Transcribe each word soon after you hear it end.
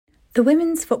The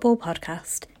Women's Football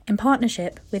Podcast, in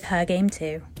partnership with Her Game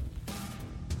Too.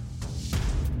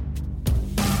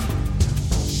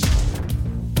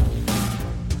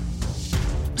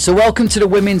 So welcome to the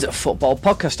Women's Football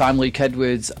Podcast. I'm Luke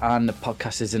Edwards and the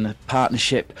podcast is in a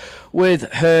partnership with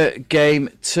Her Game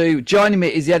Too. Joining me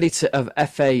is the editor of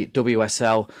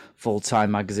FAWSL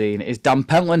Full-Time Magazine, is Dan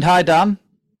Pentland. Hi Dan.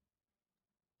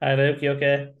 Hi Luke, you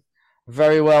okay?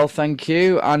 Very well, thank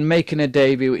you. And making a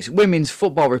debut, it's women's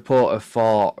football reporter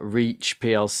for Reach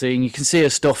PLC. And you can see her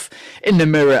stuff in the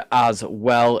Mirror as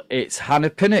well. It's Hannah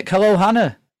Pinnock. Hello,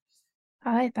 Hannah.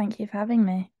 Hi, thank you for having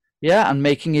me. Yeah, and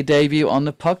making your debut on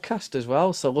the podcast as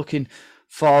well. So looking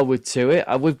forward to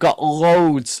it. We've got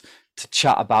loads to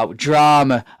chat about.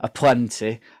 Drama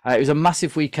aplenty. It was a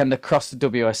massive weekend across the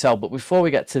WSL. But before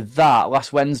we get to that,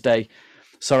 last Wednesday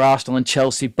saw Arsenal and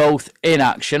Chelsea both in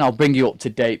action. I'll bring you up to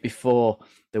date before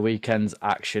the weekend's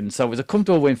action. So it was a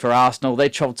comfortable win for Arsenal. They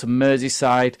travelled to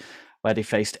Merseyside, where they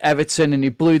faced Everton, and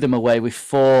he blew them away with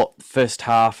 4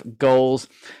 first-half goals.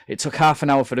 It took half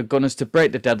an hour for the Gunners to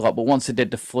break the deadlock, but once they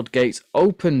did, the floodgates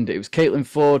opened. It was Caitlin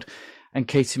Ford and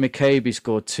Katie McCabe who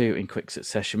scored 2 in quick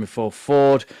succession before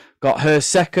Ford got her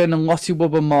second, and Lottie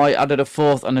Wubben-Moy added a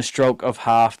 4th on a stroke of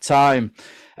half-time.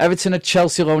 Everton had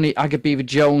Chelsea Loney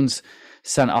Agabiva-Jones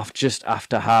sent off just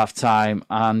after half-time,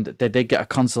 and they did get a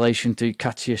consolation to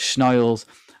Katja Schnoyles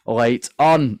late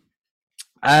on.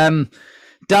 Dan,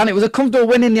 it was a comfortable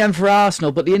win in the end for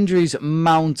Arsenal, but the injuries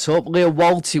mount up. Leah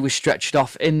Walty was stretched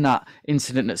off in that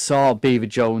incident that saw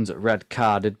Beaver-Jones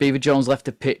red-carded. Beaver-Jones left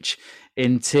the pitch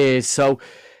in tears. So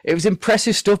it was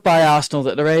impressive stuff by Arsenal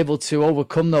that they're able to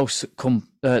overcome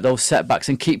those setbacks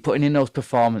and keep putting in those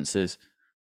performances.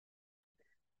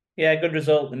 Yeah, good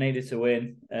result. They needed to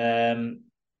win.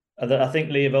 I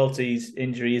think Leah Walty's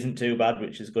injury isn't too bad,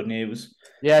 which is good news.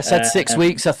 Yeah, said 6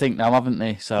 weeks, I think, now, haven't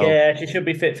they? So yeah, she should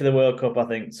be fit for the World Cup, I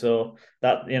think. So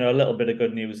that, a little bit of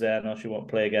good news there. I know she won't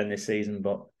play again this season,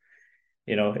 but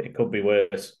it could be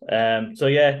worse. So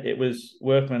yeah, it was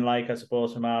workmanlike, I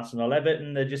suppose, from Arsenal.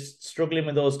 Everton, they're just struggling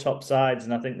with those top sides,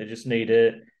 and I think they just need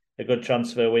a good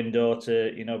transfer window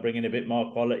to bring in a bit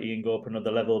more quality and go up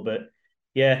another level. But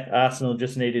yeah, Arsenal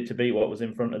just needed to beat what was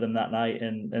in front of them that night,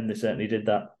 and they certainly did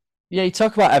that. Yeah, you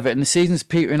talk about Everton, the season's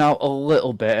petering out a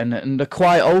little bit, and they're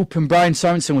quite open. Brian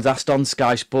Sorensen was asked on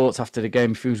Sky Sports after the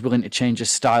game if he was willing to change his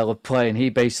style of play, and he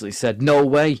basically said, no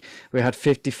way. We had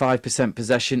 55%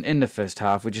 possession in the first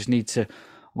half. We just need to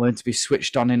learn to be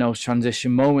switched on in those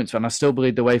transition moments, and I still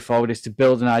believe the way forward is to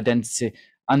build an identity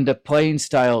and a playing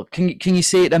style. Can you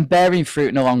see it then bearing fruit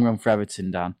in the long run for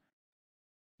Everton, Dan?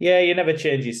 Yeah, you never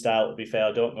change your style, to be fair.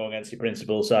 I don't go against your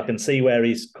principles, so I can see where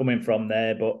he's coming from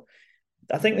there, but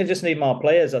I think they just need more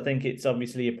players. I think it's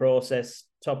obviously a process.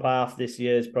 Top half this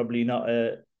year is probably not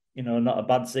a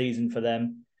bad season for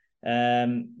them.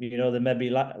 They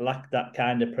maybe lack that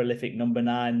kind of prolific number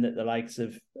 9 that the likes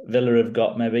of Villa have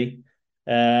got, maybe.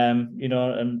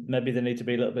 And maybe they need to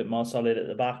be a little bit more solid at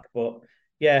the back. But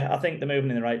yeah, I think they're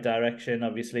moving in the right direction.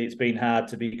 Obviously, it's been hard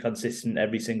to be consistent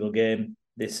every single game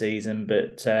this season,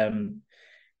 but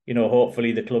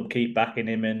hopefully the club keep backing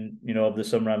him, and over the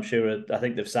summer, I'm sure. I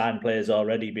think they've signed players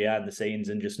already behind the scenes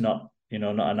and just not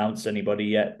announced anybody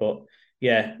yet. But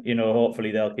yeah,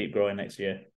 hopefully they'll keep growing next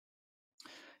year.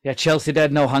 Yeah, Chelsea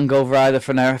did no hangover either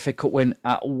from their FA Cup win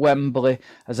at Wembley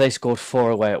as they scored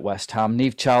 4 away at West Ham.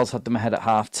 Niamh Charles had them ahead at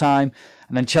half-time,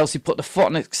 and then Chelsea put the foot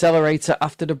on the accelerator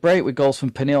after the break with goals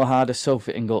from Pernille Harder,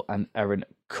 Sophie Ingle and Erin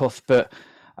Cuthbert.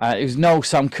 It was no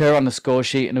Sam Kerr on the score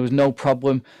sheet, and there was no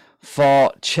problem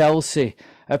for Chelsea.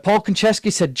 Paul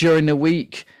Konchesky said during the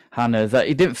week, Hannah, that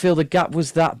he didn't feel the gap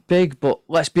was that big, but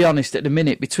let's be honest, at the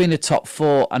minute, between the top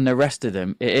 4 and the rest of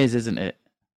them, it is, isn't it?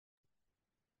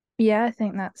 Yeah, I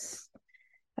think that's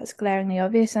glaringly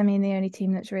obvious. I mean, the only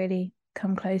team that's really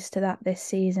come close to that this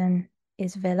season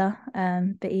is Villa,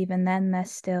 but even then, they're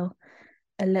still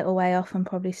a little way off and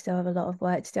probably still have a lot of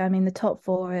work to do. I mean, the top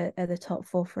 4 are the top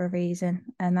 4 for a reason,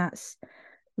 and that's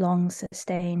long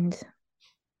sustained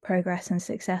progress and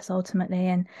success ultimately.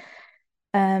 And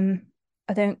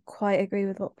I don't quite agree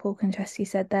with what Paul Konchesky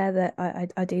said there, that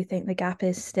I do think the gap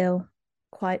is still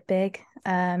quite big.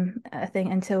 I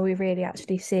think until we really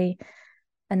actually see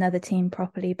another team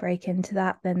properly break into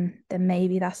that, then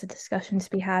maybe that's a discussion to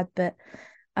be had. But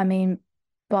I mean,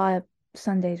 by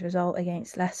Sunday's result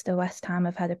against Leicester, West Ham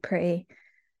have had a pretty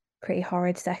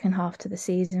horrid second half to the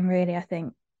season, really. I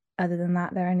think other than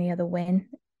that, their only other win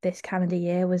this calendar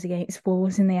year was against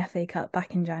Wolves in the FA Cup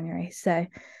back in January. So,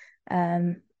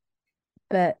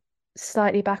 but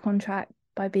slightly back on track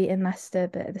by beating Leicester,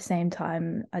 but at the same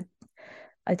time,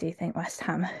 I do think West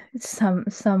Ham is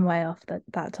some way off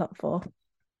that top 4.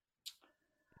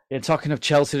 Yeah, talking of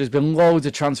Chelsea, there's been loads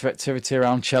of transfer activity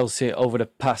around Chelsea over the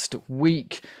past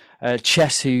week.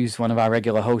 Chess, who's one of our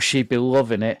regular hosts, she'd be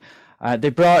loving it.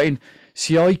 They brought in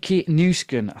Sjoeke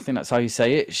Newsken, I think that's how you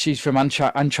say it. She's from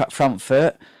Eintracht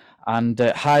Frankfurt and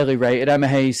highly rated. Emma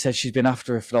Hayes says she's been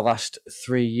after her for the last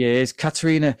 3 years.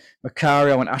 Katerina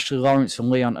Macario and Ashley Lawrence from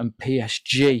Lyon and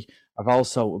PSG have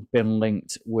also been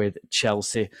linked with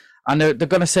Chelsea. And they're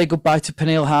going to say goodbye to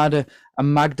Pernille Harder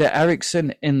and Magda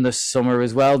Eriksson in the summer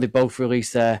as well. They both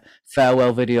released their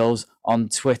farewell videos on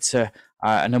Twitter.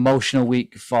 An emotional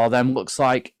week for them. Looks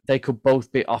like they could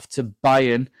both be off to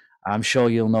Bayern. I'm sure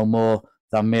you'll know more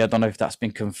than me. I don't know if that's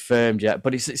been confirmed yet.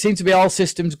 But it seems to be all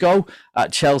systems go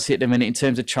at Chelsea at the minute in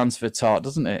terms of transfer talk,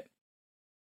 doesn't it?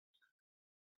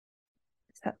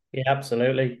 Yeah,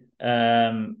 absolutely.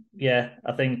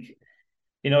 I think,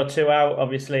 2 out,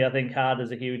 obviously, I think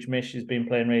Harder's a huge miss. She's been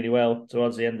playing really well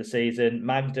towards the end of the season.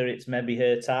 Magda, it's maybe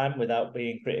her time without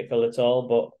being critical at all.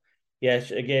 But yeah,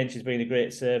 again, she's been a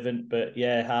great servant. But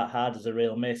yeah, Harder's a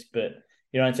real miss. But,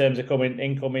 in terms of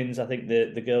incomings, I think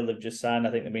the girl they've just signed,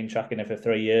 I think they've been tracking her for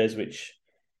 3 years, which,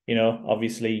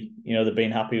 obviously, they've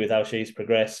been happy with how she's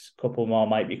progressed. A couple more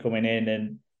might be coming in.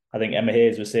 And I think Emma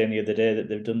Hayes was saying the other day that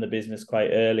they've done the business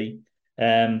quite early.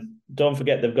 Don't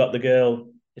forget they've got the girl,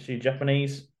 is she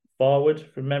Japanese forward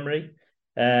from memory?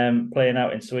 Playing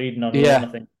out in Sweden on loan, I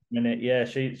think. Yeah,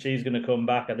 she's going to come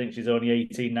back. I think she's only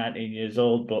 18, 19 years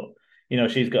old, but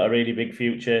she's got a really big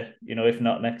future, if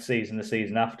not next season, the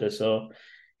season after. So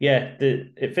yeah,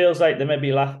 it feels like they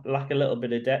maybe lack a little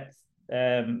bit of depth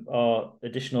or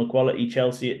additional quality,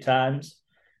 Chelsea at times.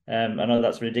 I know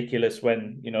that's ridiculous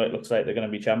when, it looks like they're going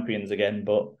to be champions again,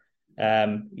 but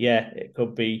it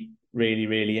could be really,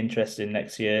 really interesting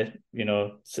next year,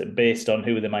 based on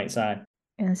who they might sign.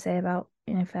 I'm going to say about,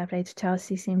 fair play to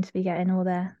Chelsea, seem to be getting all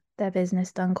their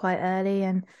business done quite early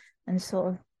and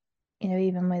sort of,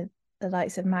 even with the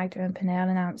likes of Magda and Pernille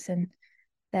announcing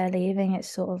they're leaving, it's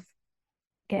sort of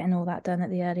getting all that done at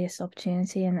the earliest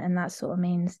opportunity. And that sort of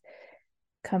means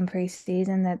come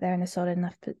pre-season that they're in a solid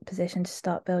enough position to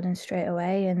start building straight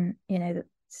away. And,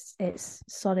 it's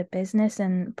solid business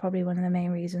and probably one of the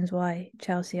main reasons why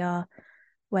Chelsea are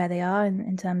where they are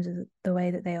in terms of the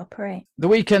way that they operate. The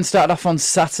weekend started off on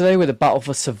Saturday with a battle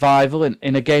for survival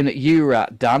in a game that you were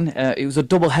at, Dan. It was a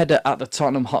double-header at the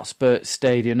Tottenham Hotspur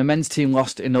Stadium. The men's team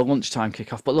lost in the lunchtime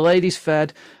kickoff, but the ladies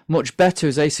fared much better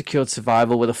as they secured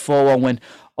survival with a 4-1 win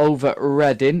over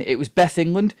Reading. It was Beth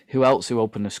England who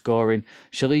opened the scoring.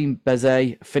 Shalene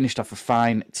Bezet finished off a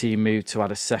fine team move to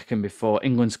add a second before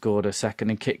England scored a second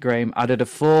and Kit Graham added a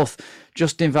fourth.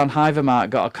 Justin van Hyvermaat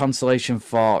got a consolation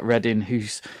for Reading,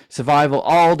 whose survival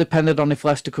all depended on if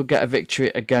Leicester could get a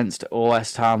victory against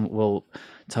West Ham. We'll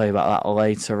tell you about that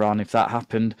later on if that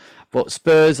happened. But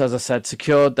Spurs, as I said,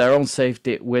 secured their own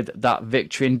safety with that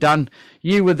victory. And Dan,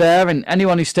 you were there, and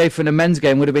anyone who stayed for the men's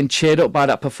game would have been cheered up by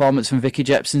that performance from Vicky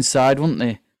Jepson's side, wouldn't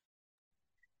they?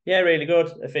 Yeah, really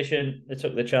good, efficient. They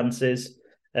took the chances.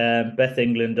 Beth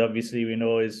England, obviously, we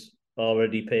know is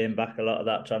already paying back a lot of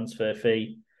that transfer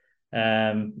fee.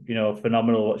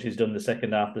 Phenomenal what she's done the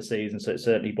second half of the season, so it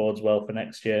certainly bodes well for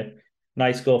next year.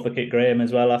 Nice goal for Kit Graham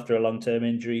as well after a long-term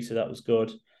injury, so that was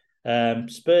good.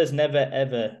 Spurs never,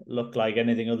 ever looked like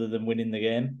anything other than winning the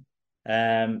game.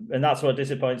 And that's what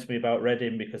disappoints me about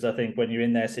Reading, because I think when you're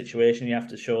in their situation, you have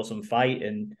to show some fight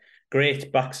and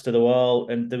great backs to the wall.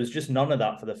 And there was just none of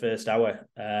that for the first hour.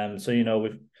 So,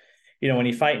 when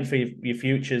you're fighting for your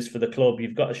futures for the club,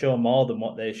 you've got to show more than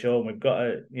what they show. And we've got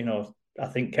to, I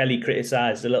think Kelly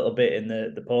criticised a little bit in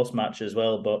the post-match as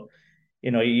well, but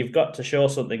you've got to show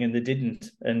something, and they didn't.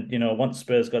 And, once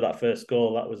Spurs got that first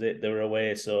goal, that was it. They were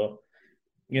away. So,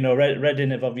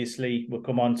 Reading have obviously, we'll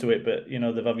come on to it, but,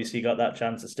 they've obviously got that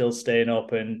chance of still staying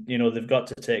up, and, they've got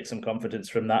to take some confidence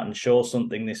from that and show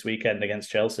something this weekend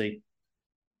against Chelsea.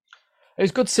 It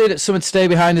was good to see that some would stay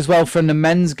behind as well from the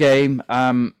men's game.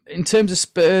 In terms of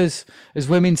Spurs as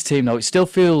women's team, though, it still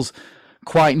feels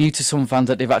quite new to some fans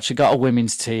that they've actually got a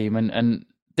women's team. And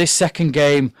this second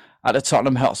game at the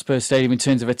Tottenham Hotspur Stadium in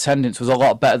terms of attendance was a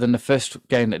lot better than the first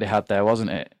game that they had there,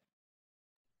 wasn't it?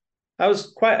 I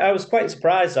was quite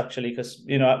surprised, actually, because,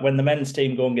 when the men's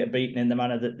team go and get beaten in the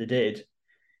manner that they did,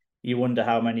 you wonder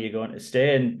how many are going to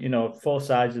stay. And, 4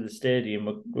 sides of the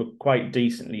stadium were quite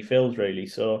decently filled, really.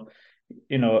 So,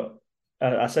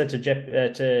 I said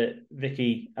to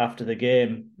Vicky after the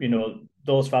game,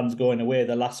 those fans going away,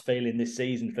 the last feeling this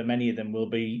season for many of them will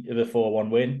be of a 4-1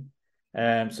 win.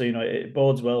 So, it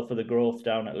bodes well for the growth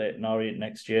down at Leyton Orient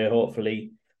next year.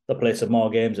 Hopefully, they'll play some more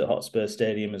games at Hotspur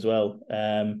Stadium as well.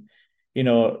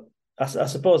 I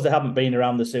suppose they haven't been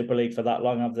around the Super League for that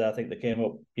long, have they? I think they came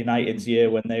up United's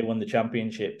year when they won the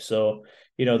championship. So,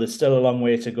 there's still a long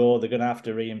way to go. They're going to have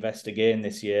to reinvest again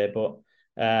this year. But,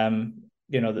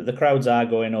 the crowds are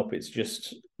going up. It's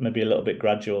just maybe a little bit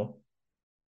gradual.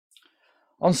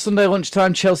 On Sunday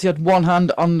lunchtime, Chelsea had one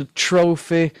hand on the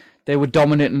trophy. They were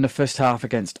dominant in the first half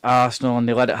against Arsenal, and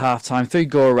they led at half-time through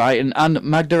Go Right and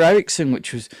Magda Eriksson,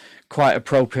 which was quite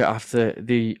appropriate after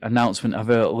the announcement of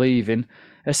her leaving.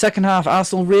 The second half,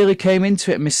 Arsenal really came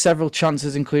into it and missed several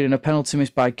chances, including a penalty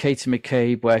missed by Katie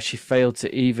McCabe, where she failed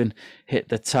to even hit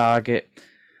the target.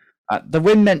 The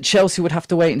win meant Chelsea would have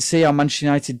to wait and see how Manchester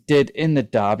United did in the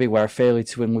derby, where a failure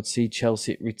to win would see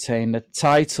Chelsea retain the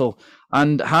title.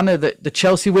 And Hannah, the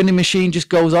Chelsea winning machine just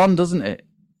goes on, doesn't it?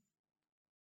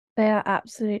 They are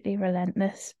absolutely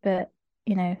relentless, but,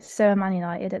 so are Man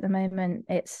United at the moment.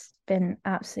 It's been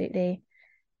absolutely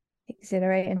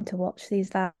exhilarating to watch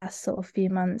these last sort of few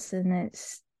months, and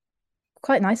it's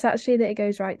quite nice actually that it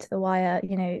goes right to the wire.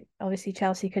 Obviously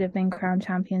Chelsea could have been crowned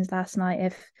champions last night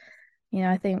if,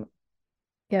 I think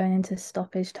going into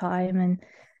stoppage time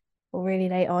or really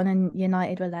late on, and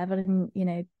United were level, and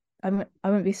I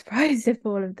wouldn't be surprised if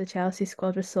all of the Chelsea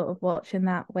squad was sort of watching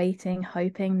that, waiting,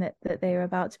 hoping that they were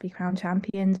about to be crowned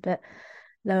champions. But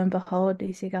lo and behold,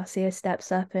 Lucy Garcia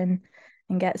steps up and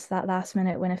gets that last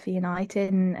minute winner for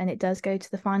United, and it does go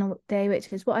to the final day,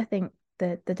 which is what I think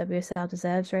the WSL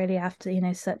deserves really, after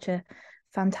such a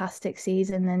fantastic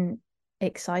season and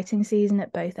exciting season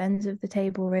at both ends of the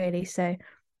table really. So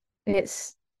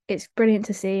it's brilliant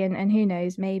to see, and who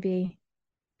knows, maybe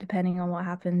depending on what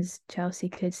happens, Chelsea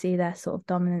could see their sort of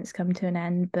dominance come to an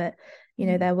end, but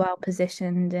they're well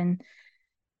positioned, and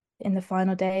in the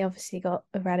final day obviously got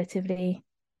a relatively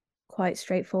quite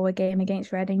straightforward game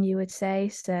against Reading, you would say.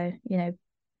 So,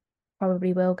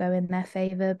 probably will go in their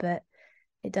favour, but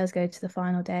it does go to the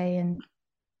final day. And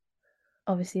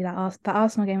obviously that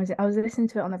Arsenal game I was listening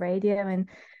to it on the radio, and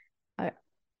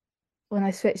when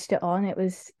I switched it on, it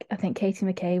was, I think Katie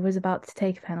McCabe was about to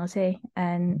take a penalty,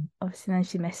 and obviously then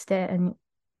she missed it. And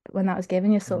when that was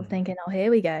given, you're sort of thinking, oh, here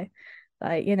we go.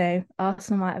 Like,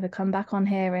 Arsenal might have a comeback on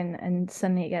here, and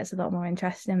suddenly it gets a lot more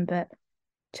interesting. But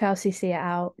Chelsea see it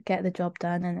out, get the job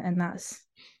done, and that's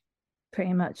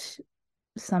pretty much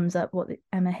sums up what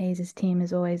Emma Hayes' team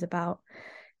is always about,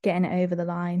 getting it over the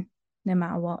line no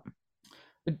matter what.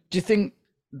 Do you think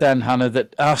then, Hannah,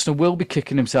 that Arsenal will be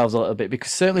kicking themselves a little bit?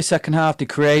 Because certainly second half they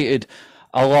created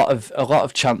a lot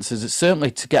of chances. It's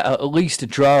certainly to get at least a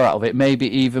draw out of it, maybe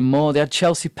even more. They had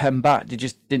Chelsea pen back, they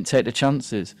just didn't take the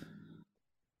chances.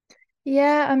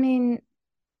 Yeah, I mean,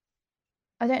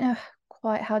 I don't know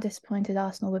quite how disappointed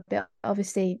Arsenal would be.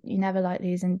 Obviously, you never like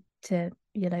losing to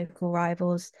your local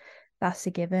rivals. That's a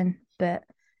given. But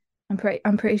I'm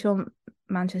pretty sure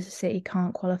Manchester City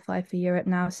can't qualify for Europe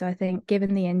now. So I think,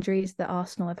 given the injuries that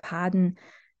Arsenal have had and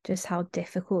just how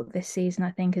difficult this season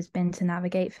I think has been to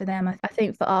navigate for them, I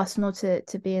think for Arsenal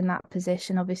to be in that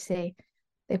position, obviously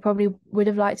they probably would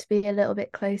have liked to be a little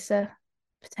bit closer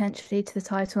potentially to the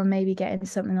title, and maybe getting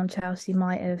something on Chelsea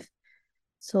might have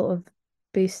sort of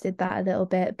boosted that a little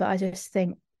bit. But I just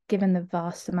think, given the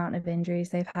vast amount of injuries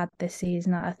they've had this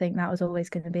season, I think that was always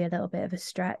going to be a little bit of a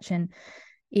stretch. And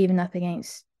even up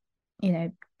against,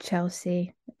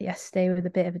 Chelsea yesterday with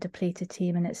a bit of a depleted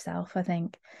team in itself, I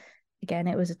think, again,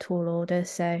 it was a tall order.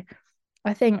 So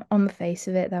I think on the face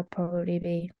of it, they'll probably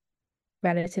be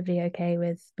relatively okay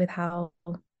with how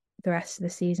the rest of the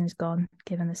season's gone,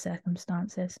 given the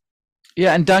circumstances.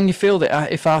 Yeah, and Dan, you feel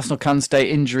that if Arsenal can stay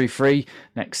injury-free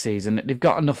next season, that they've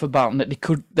got enough about them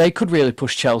that they could really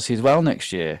push Chelsea as well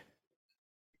next year?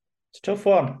 It's a tough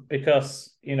one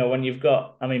because, when you've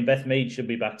got, Beth Mead should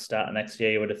be back to start next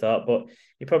year, you would have thought, but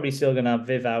you're probably still going to have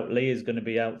Viv out. Lee is going to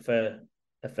be out for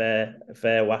a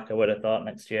fair whack, I would have thought,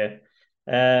 next year.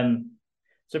 So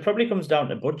it probably comes down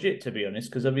to budget, to be honest,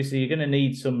 because obviously you're going to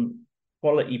need some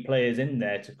quality players in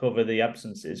there to cover the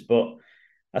absences. But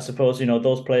I suppose,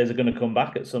 those players are going to come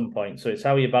back at some point. So it's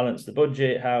how you balance the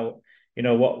budget, how,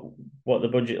 what the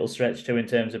budget will stretch to in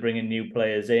terms of bringing new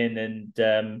players in. And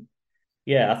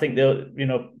I think they'll,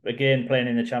 again, playing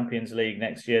in the Champions League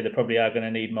next year, they probably are going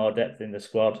to need more depth in the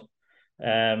squad.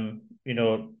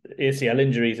 ACL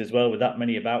injuries as well, with that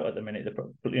many about at the minute,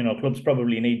 clubs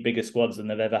probably need bigger squads than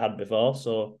they've ever had before.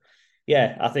 So,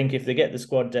 I think if they get the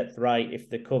squad depth right, if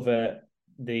they cover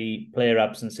the player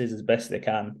absences as best they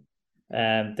can,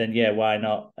 then why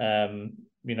not?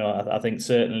 I think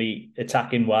certainly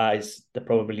attacking wise, they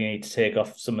probably need to take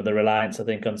off some of the reliance, I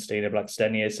think, on Stina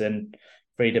Blackstenius and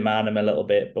Frida Maanum a little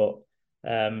bit. But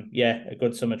a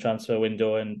good summer transfer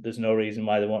window, and there's no reason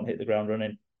why they won't hit the ground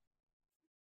running.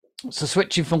 So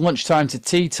switching from lunchtime to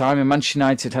tea time, and Manchester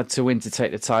United had to win to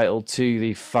take the title to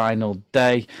the final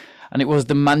day. And it was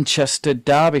the Manchester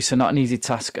derby, so not an easy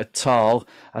task at all,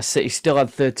 as City still had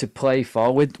third to play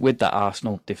for with that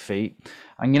Arsenal defeat.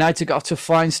 And United got off to a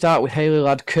flying start with Hayley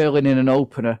Ladd curling in an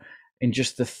opener in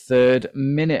just the 3rd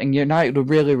minute. And United were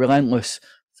really relentless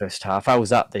first half. I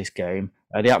was at this game.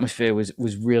 The atmosphere was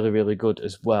really, really good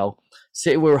as well.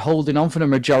 City were holding on for the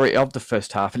majority of the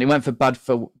first half, and it went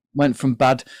from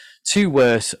bad to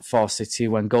worse for City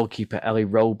when goalkeeper Ellie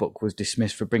Roebuck was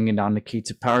dismissed for bringing down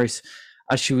Nikita Parris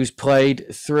as she was played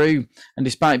through. And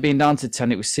despite being down to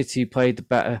 10, it was City who played the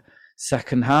better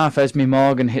second half. Esme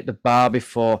Morgan hit the bar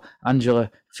before Angela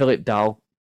Philip-Dahl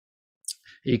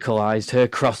equalised. Her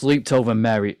cross looped over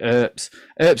Mary Earps.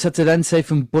 Earps had to then save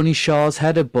from Bunny Shaw's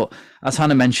header, but as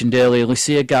Hannah mentioned earlier,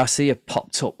 Lucia Garcia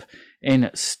popped up in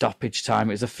stoppage time.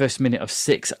 It was the first minute of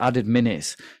 6 added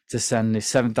minutes to send the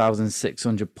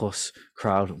 7,600 plus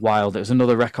crowd wild. It was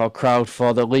another record crowd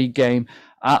for the league game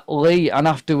at Lee, and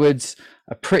afterwards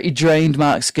a pretty drained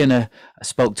Mark Skinner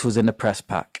spoke to us in the press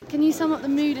pack. Can you sum up the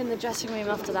mood in the dressing room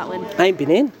after that win? I ain't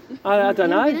been in. I don't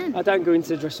know. I don't go into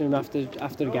the dressing room after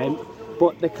the game,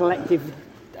 but the collective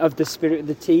of the spirit of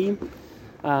the team.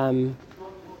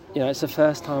 It's the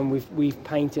first time we've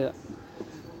painted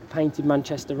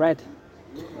Manchester red.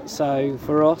 So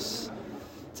for us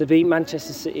to beat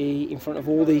Manchester City in front of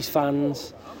all these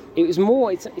fans, it was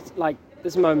more. It's like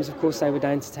there's moments, of course, they were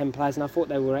down to 10 players, and I thought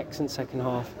they were excellent second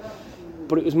half.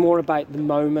 But it was more about the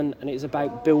moment, and it was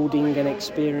about building and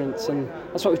experience, and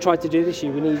that's what we tried to do this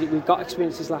year. We've got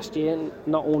experiences last year, and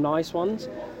not all nice ones,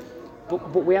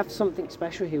 but we have something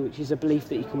special here, which is a belief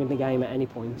that you can win the game at any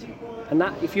point. And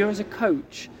that, if you're as a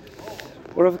coach,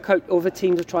 or other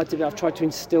teams have tried to do, I've tried to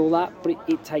instill that, but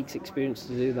it takes experience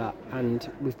to do that,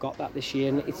 and we've got that this year.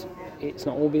 And it's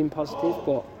not all been positive,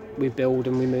 but we build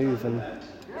and we move, and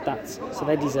so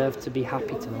they deserve to be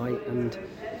happy tonight, and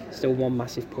still one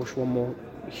massive push, one more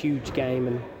huge game,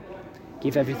 and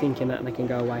give everything in that, and they can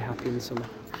go away happy in the summer.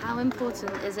 How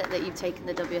important is it that you've taken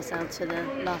the WSL to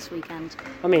the last weekend?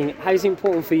 I mean, how's it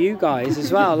important for you guys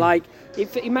as well? Like,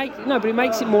 it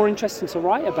makes it more interesting to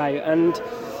write about,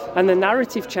 and the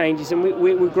narrative changes, and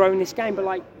we're growing this game. But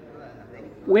like,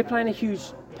 we're playing a huge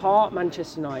part,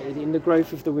 Manchester United, in the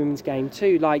growth of the women's game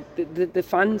too. Like the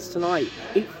fans tonight,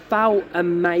 it felt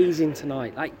amazing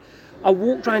tonight. Like, I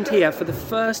walked around here for the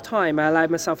first time. I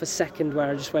allowed myself a second where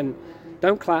I just went,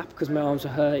 don't clap because my arms are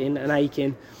hurting and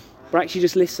aching, but actually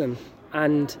just listen,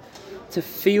 and to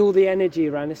feel the energy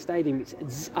around the stadium. It's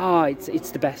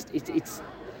the best. It's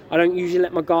I don't usually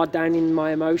let my guard down in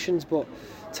my emotions, but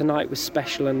tonight was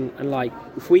special, and like,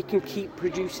 if we can keep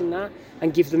producing that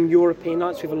and give them European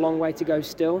nights with a long way to go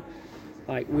still,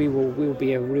 like, we'll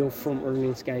be a real front runner in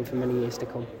this game for many years to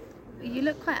come. You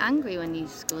look quite angry when you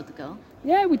scored the goal.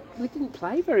 Yeah, we didn't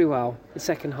play very well the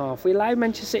second half. We allowed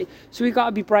Manchester City, so we've got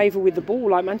to be braver with the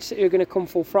ball. Like, Manchester City are going to come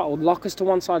full throttle, lock us to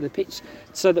one side of the pitch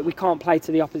so that we can't play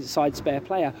to the opposite side spare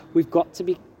player. We've got to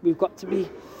be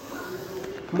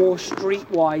more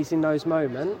streetwise in those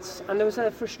moments. And there was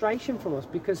a frustration from us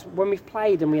because when we've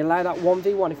played and we allow that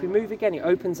 1v1, if we move again, it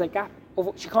opens a gap.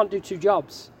 She can't do two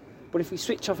jobs. But if we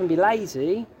switch off and be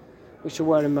lazy, which there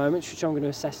were in moments, which I'm going to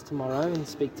assess tomorrow and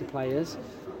speak to players,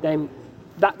 then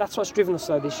that's what's driven us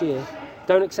though this year.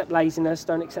 Don't accept laziness,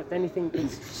 don't accept anything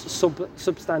that's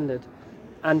substandard.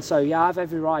 And so, yeah, I have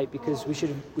every right, because they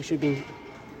shouldn't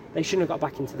have got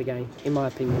back into the game, in my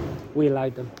opinion. We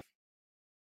allowed them.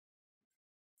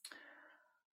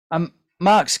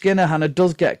 Mark Skinner, Hannah,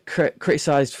 does get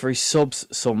criticised for his subs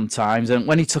sometimes, and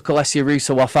when he took Alessia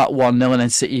Russo off at 1-0 and then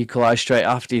City equalised straight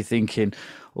after, you're thinking,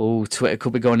 oh, Twitter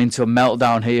could be going into a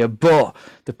meltdown here. But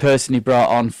the person he brought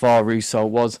on for Russo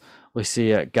was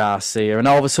Lucia Garcia, and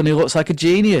all of a sudden he looks like a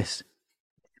genius.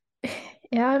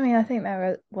 Yeah, I mean, I think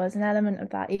there was an element of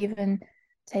that, even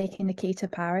taking Nikita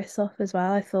Parris off as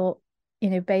well. I thought,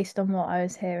 based on what I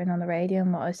was hearing on the radio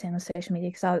and what I was seeing on social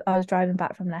media, because I was driving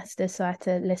back from Leicester, so I had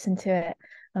to listen to it,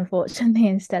 unfortunately,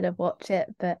 instead of watch it.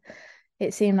 But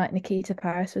it seemed like Nikita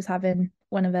Parris was having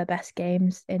one of her best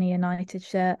games in a United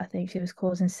shirt. I think she was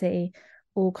causing City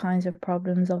all kinds of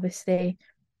problems, obviously.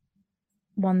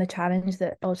 Won the challenge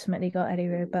that ultimately got Ellie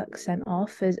Roebuck sent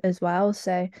off as well.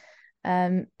 So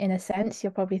in a sense,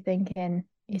 you're probably thinking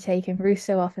you're taking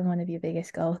Russo off in one of your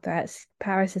biggest goal threats.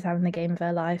 Parris is having the game of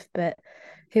her life, but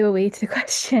who are we to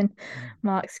question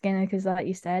Mark Skinner? Because like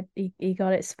you said, he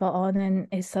got it spot on, and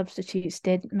his substitutes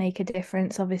did make a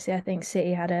difference. Obviously, I think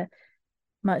City had a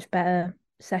much better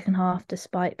second half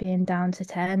despite being down to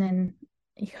 10, and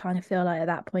you kind of feel like at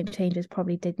that point changes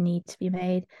probably did need to be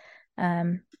made.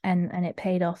 and it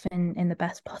paid off in the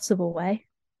best possible way.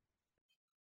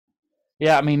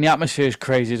 Yeah, I mean, the atmosphere is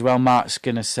crazy as well. Mark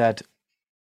Skinner said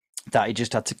that he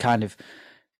just had to kind of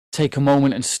take a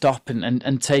moment and stop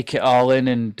and take it all in,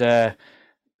 and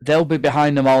they'll be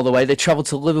behind them all the way. They travel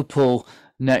to Liverpool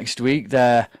next week.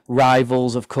 They're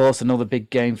rivals, of course, another big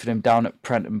game for them down at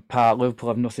Prenton Park. Liverpool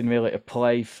have nothing really to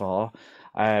play for.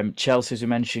 Chelsea, as we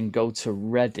mentioned, go to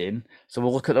Reading. So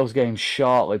we'll look at those games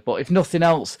shortly. But if nothing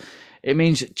else, it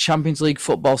means Champions League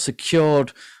football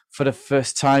secured for the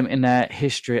first time in their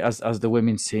history as the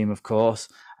women's team, of course.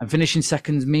 And finishing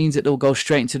second means that they'll go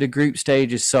straight into the group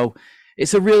stages. So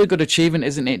it's a really good achievement,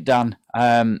 isn't it, Dan,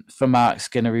 for Mark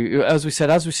Skinner, who, as we said,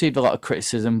 has received a lot of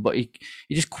criticism, but he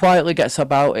just quietly gets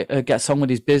on with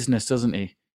his business, doesn't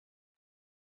he?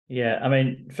 Yeah, I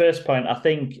mean, first point, I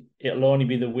think it'll only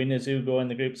be the winners who go in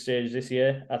the group stage this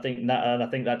year. I think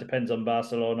that depends on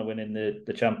Barcelona winning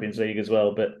the Champions League as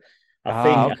well. But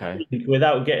I think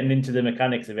without getting into the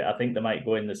mechanics of it, I think they might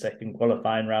go in the second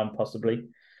qualifying round possibly.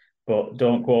 But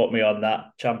don't quote me on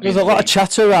that. Champions There's a lot of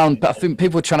chatter around, but I think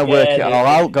people are trying to work it all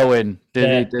out going,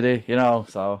 did he? You know,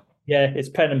 so. Yeah, it's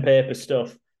pen and paper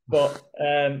stuff. But,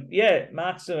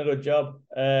 Mark's done a good job.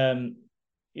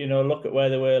 Look at where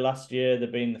they were last year.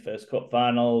 They've been in the first cup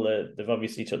final. They've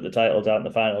obviously took the title down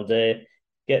the final day.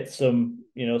 Get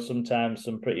sometimes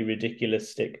some pretty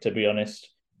ridiculous stick, to be honest.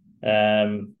 He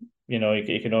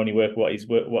can only work what he's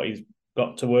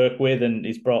got to work with, and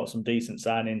he's brought some decent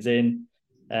signings in.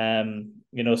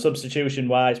 Substitution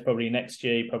wise, probably next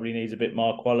year he probably needs a bit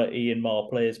more quality and more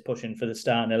players pushing for the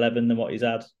starting 11 than what he's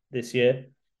had this year.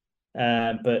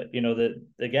 But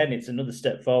again, it's another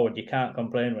step forward. You can't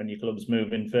complain when your club's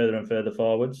moving further and further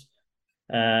forwards.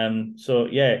 He's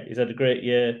had a great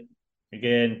year.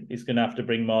 Again, he's going to have to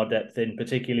bring more depth in,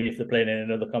 particularly if they're playing in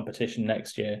another competition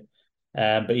next year.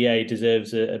 He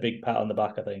deserves a big pat on the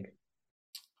back, I think.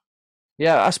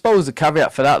 Yeah, I suppose the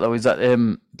caveat for that, though, is that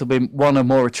there'll be one, a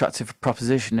more attractive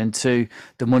proposition, and two,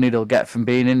 the money they'll get from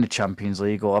being in the Champions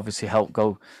League will obviously help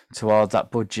go towards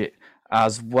that budget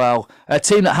as well. A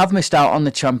team that have missed out on the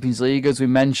Champions League, as we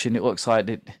mentioned, it looks like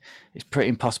it's pretty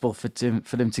impossible for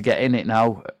them to get in it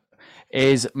now,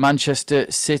 is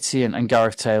Manchester City, and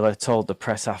Gareth Taylor told the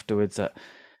press afterwards that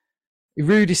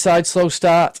Rudy's side slow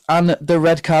start and the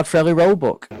red card for Ellie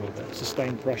Roebuck.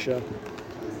 Sustained pressure,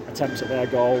 attempts at their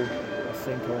goal. I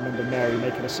think I remember Mary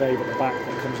making a save at the back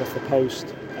that comes off the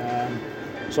post.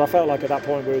 So I felt like at that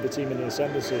point we were the team in the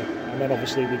ascendancy, and then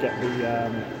obviously we get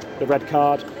the red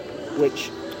card, which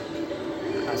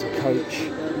as a coach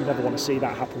you never want to see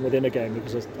that happen within a game,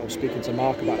 because I was speaking to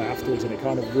Mark about it afterwards, and it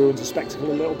kind of ruins the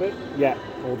spectacle a little bit. Yeah,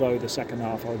 although the second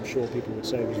half I'm sure people would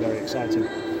say was very exciting.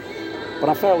 But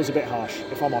I felt it was a bit harsh,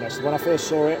 if I'm honest. When I first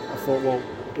saw it, I thought, well,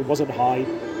 it wasn't high,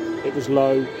 it was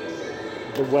low.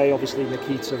 The way, obviously,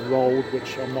 Nikita rolled,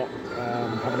 which I'm not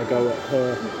having a go at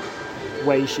her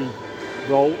way she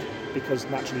rolled, because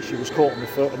naturally she was caught on the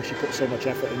foot and she put so much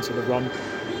effort into the run.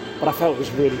 But I felt it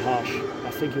was really harsh.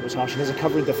 I think it was harsh. And there's a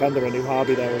covering defender in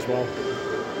Uhabi there as well.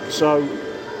 So,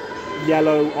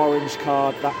 yellow, orange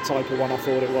card, that type of one I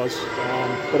thought it was.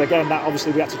 But again, that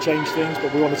obviously we had to change things,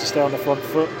 but we wanted to stay on the front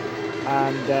foot.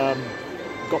 And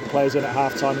got the players in at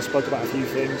half-time and spoke about a few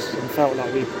things, and felt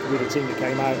like we were the team that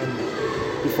came out, and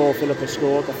before Philippa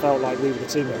scored I felt like we were the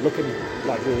team that were looking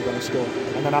like we were going to score,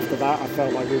 and then after that I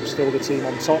felt like we were still the team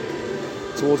on top.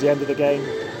 Towards the end of the game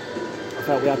I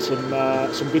felt we had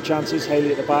some good chances.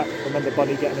 Hayley at the back, I remember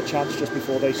Bunny getting a chance just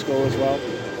before they score as well,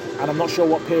 and I'm not sure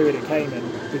what period it came in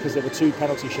because there were two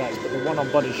penalty shots, but the one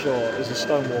on Bunny Shaw is a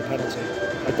stonewall penalty.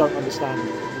 I don't understand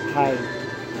how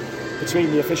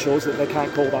between the officials that they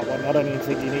can't call that one. I don't even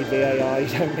think you need VAR. You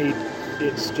don't need.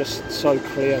 It's just so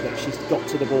clear that she's got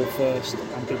to the ball first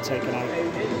and been taken out.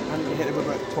 And you hit it with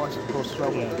it twice across as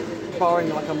well. Yeah. Barring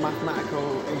like a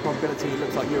mathematical improbability, it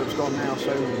looks like Europe's gone now.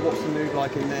 So what's the mood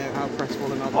like in there? How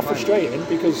pressful and other? Frustrating,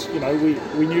 because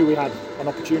we knew we had an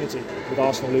opportunity with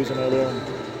Arsenal losing earlier,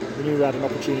 and we knew we had an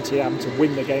opportunity to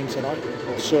win the game tonight,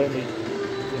 or certainly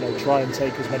try and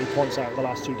take as many points out of the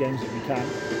last two games as we can.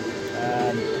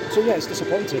 It's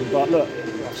disappointing, but look,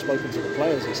 I've spoken to the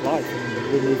players, it's life,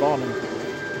 and we move on, and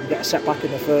we get a setback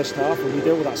in the first half, and we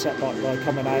deal with that setback by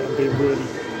coming out and being really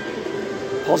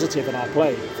positive in our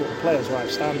play. I thought the players were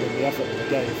outstanding, the effort that they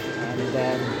gave,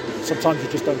 and sometimes you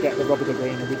just don't get the rub of the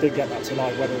green, and we did get that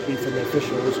tonight, whether it be from the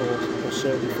officials or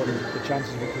certainly from the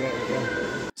chances we created again.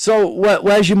 So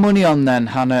where's your money on then,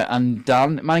 Hannah and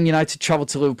Dan? Man United travel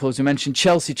to Liverpool, as we mentioned.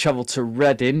 Chelsea travel to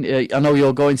Reading. I know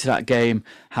you're going to that game,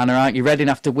 Hannah, aren't you? Reading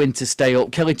have to win to stay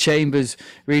up. Kelly Chambers,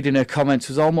 reading her comments,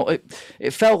 was almost.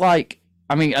 It felt like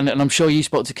I mean, and I'm sure you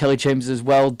spoke to Kelly Chambers as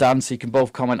well, Dan, so you can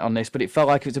both comment on this, but it felt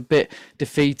like it was a bit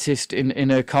defeatist in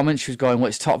her comments. She was going, well,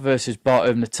 it's top versus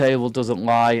bottom, the table doesn't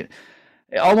lie.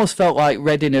 It almost felt like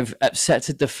Reading have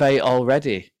accepted the fate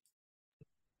already.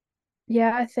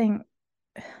 Yeah, I think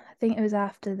it was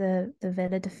after the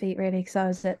Villa defeat, really, because I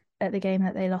was at the game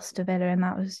that they lost to Villa, and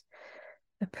that was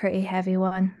a pretty heavy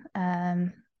one.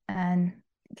 And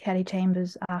Kelly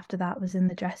Chambers after that was in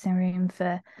the dressing room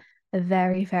for a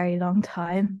very, very long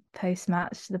time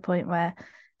post-match, to the point where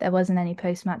there wasn't any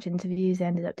post-match interviews. They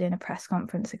ended up doing a press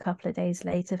conference a couple of days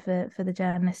later for the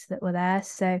journalists that were there.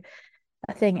 So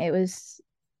I think it was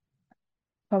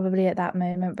probably at that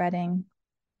moment Reading,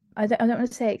 I don't want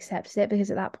to say accepts it,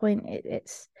 because at that point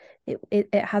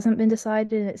it hasn't been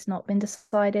decided, and it's not been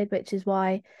decided, which is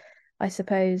why I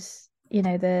suppose, you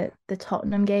know, the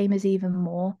Tottenham game is even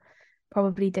more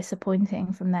probably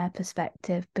disappointing from their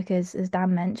perspective, because as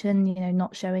Dan mentioned, you know,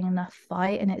 not showing enough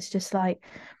fight. And it's just like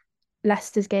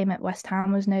Leicester's game at West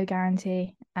Ham was no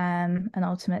guarantee, and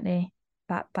ultimately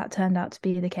that turned out to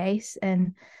be the case.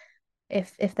 And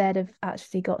if they'd have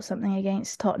actually got something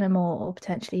against Tottenham, or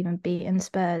potentially even beaten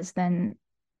Spurs, then,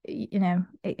 you know,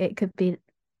 it could be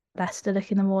Leicester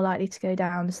looking the more likely to go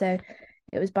down. So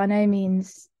it was by no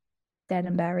means dead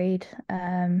and buried.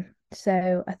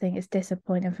 So I think it's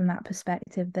disappointing from that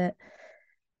perspective that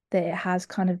it has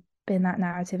kind of been that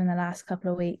narrative in the last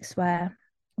couple of weeks where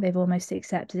they've almost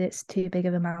accepted it's too big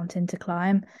of a mountain to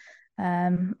climb. I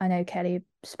know Kelly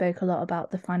spoke a lot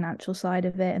about the financial side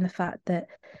of it, and the fact that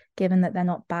given that they're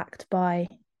not backed by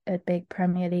a big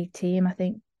Premier League team, I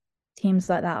think teams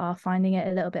like that are finding it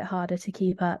a little bit harder to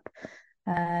keep up.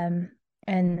 And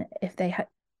if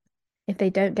they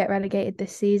don't get relegated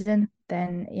this season,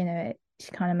 then, you know, she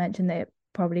kind of mentioned that it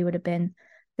probably would have been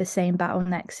the same battle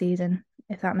next season,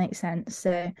 if that makes sense.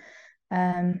 So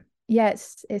yeah,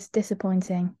 it's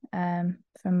disappointing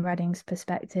from Reading's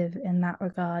perspective in that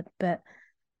regard, but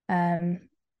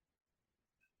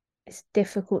it's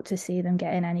difficult to see them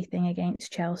getting anything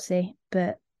against Chelsea.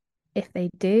 But if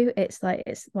they do,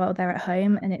 well, they're at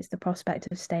home, and it's the prospect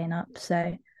of staying up,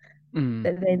 so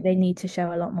they need to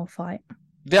show a lot more fight.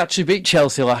 They actually beat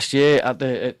Chelsea last year at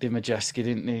the Majestic,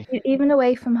 didn't they? Even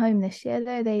away from home this year,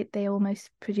 though, they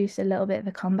almost produced a little bit of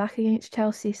a comeback against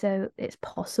Chelsea, so it's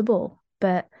possible.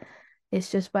 But it's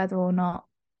just whether or not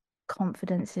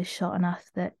confidence is shot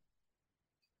enough that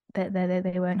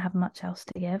they won't have much else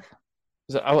to give.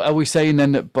 So are we saying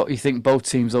then that you think both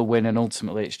teams will win, and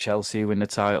ultimately it's Chelsea who win the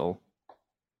title?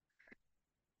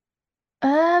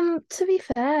 To be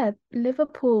fair,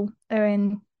 Liverpool are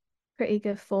in pretty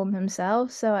good form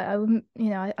themselves, so I wouldn't, you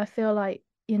know, I feel like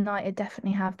United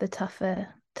definitely have the tougher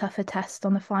test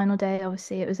on the final day.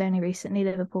 Obviously, it was only recently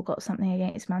Liverpool got something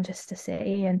against Manchester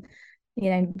City, and, you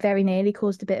know, very nearly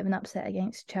caused a bit of an upset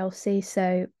against Chelsea.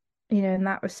 So, you know, in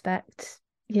that respect,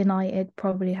 United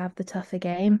probably have the tougher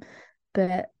game,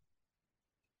 but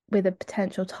with a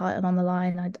potential title on the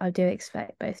line, I do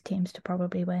expect both teams to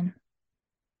probably win.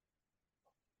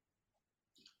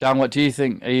 Dan, what do you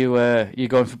think? Are you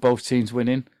going for both teams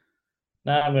winning?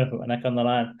 No, I'm going to put my neck on the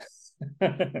line.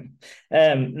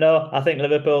 No, I think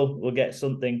Liverpool will get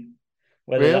something.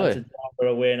 Whether that's a draw or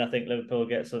a win, I think Liverpool will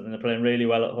get something. They're playing really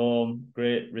well at home.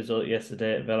 Great result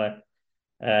yesterday at Villa.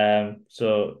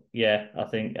 So yeah, I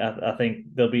think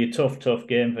there'll be a tough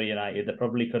game for United. They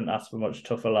probably couldn't ask for much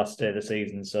tougher last day of the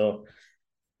season. So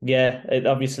yeah,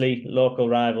 obviously local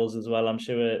rivals as well. I'm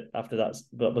sure after that,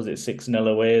 what was it, 6-0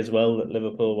 away as well, that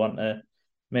Liverpool want to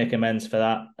make amends for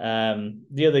that.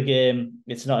 The other game,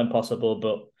 it's not impossible,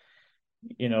 but,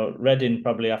 you know, Reading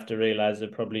probably have to realise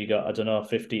they've probably got, I don't know,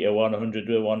 50-1,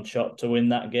 100-1 shot to win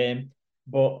that game,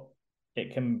 but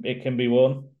it can be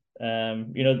won.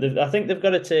 You know, I think they've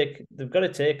got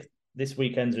to take this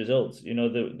weekend's results. You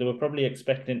know, they were probably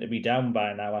expecting to be down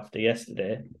by now after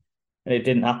yesterday, and it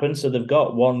didn't happen. So they've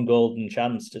got one golden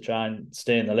chance to try and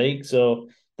stay in the league. So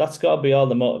that's got to be all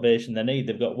the motivation they need.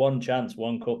 They've got one chance,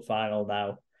 one cup final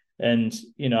now, and,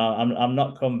 you know, I'm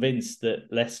not convinced that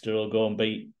Leicester will go and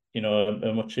beat, you know,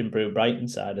 a much improved Brighton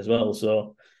side as well.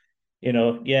 So, you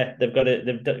know, yeah, they've got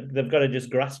to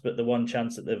just grasp at the one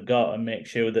chance that they've got and make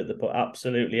sure that they put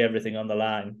absolutely everything on the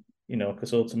line. You know,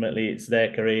 because ultimately it's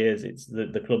their careers, it's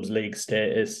the club's league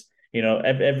status. You know,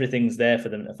 everything's there for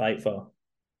them to fight for.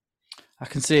 I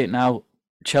can see it now.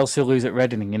 Chelsea lose at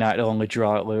Reading and United only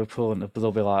draw at Liverpool, and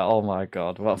they'll be like, "Oh my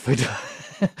God, what have we done?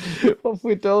 What have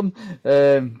we done?"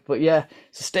 But yeah,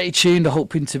 so stay tuned. I'm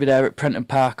hoping to be there at Prenton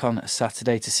Park on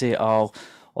Saturday to see it all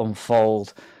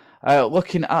unfold.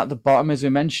 Looking at the bottom, as we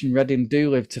mentioned, Reading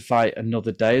do live to fight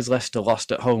another day as Leicester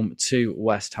lost at home to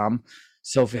West Ham.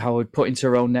 Sophie Howard put into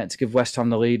her own net to give West Ham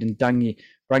the lead, and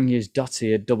Brangi's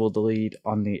Dottie had doubled the lead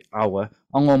on the hour.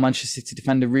 On loan, Manchester City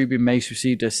defender Ruby Mace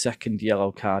received her second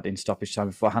yellow card in stoppage time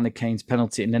before Hannah Kane's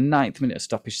penalty in the 9th minute of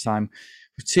stoppage time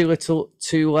was too little,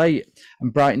 too late,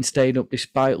 and Brighton stayed up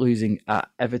despite losing at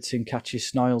Everton. Catchy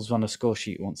Sniles on the score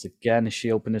sheet once again as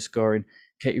she opened the scoring.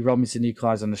 Katie Robinson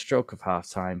equalised on the stroke of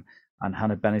half-time, and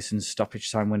Hannah Bennison's stoppage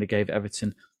time winner gave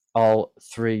Everton all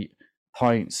 3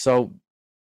 points. So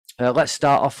let's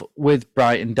start off with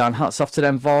Brighton. Dan, hats off to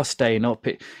them for staying up.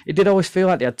 It did always feel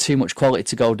like they had too much quality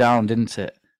to go down, didn't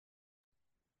it?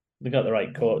 They got the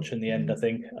right coach in the end, I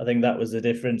think. I think that was the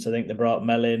difference. I think they brought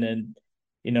Mel in, and,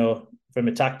 you know, from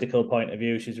a tactical point of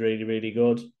view, she's really, really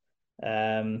good.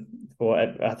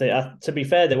 But I think, to be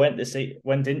fair, they went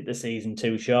into the season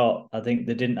too short. I think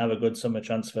they didn't have a good summer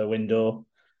transfer window.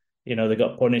 You know, they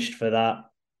got punished for that.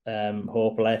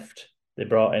 Hope left. They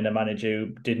brought in a manager who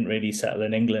didn't really settle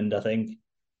in England, I think,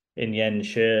 in Jens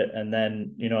Shirt. And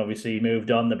then, you know, obviously he moved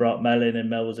on. They brought Mel in, and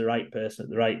Mel was the right person at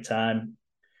the right time.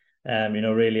 You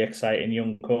know, really exciting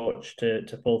young coach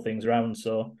to pull things around.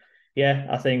 So, yeah,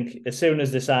 I think as soon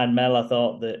as they signed Mel, I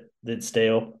thought that they'd stay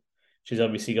up. She's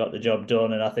obviously got the job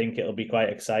done, and I think it'll be quite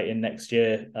exciting next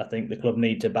year. I think the club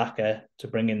need to back her to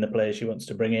bring in the players she wants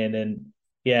to bring in. And,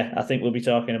 yeah, I think we'll be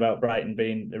talking about Brighton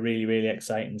being a really, really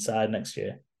exciting side next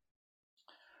year.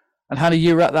 And Hannah,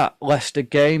 you were at that Leicester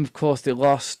game. Of course, they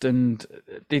lost, and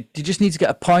they just need to get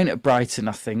a point at Brighton,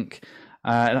 I think.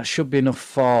 And that should be enough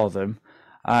for them.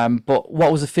 But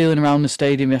what was the feeling around the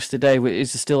stadium yesterday?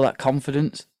 Is there still that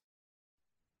confidence?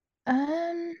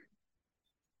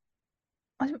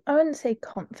 I wouldn't say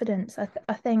confidence.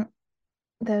 I think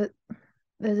there's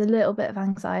a little bit of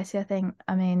anxiety. I think,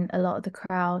 I mean, a lot of the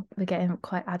crowd were getting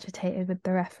quite agitated with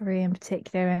the referee in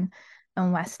particular,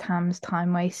 and West Ham's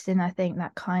time wasting. I think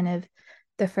that kind of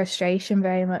the frustration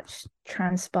very much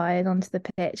transpired onto the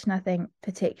pitch, and I think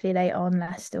particularly late on,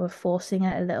 Leicester were forcing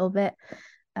it a little bit.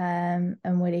 And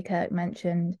Willie Kirk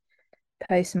mentioned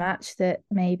post-match that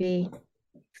maybe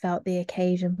felt the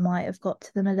occasion might have got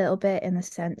to them a little bit, in the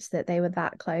sense that they were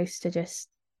that close to just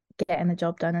getting the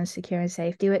job done and securing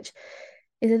safety, which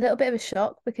is a little bit of a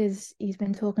shock, because he's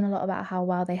been talking a lot about how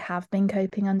well they have been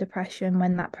coping under pressure, and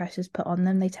when that pressure's put on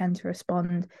them, they tend to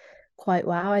respond quite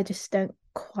well. I just don't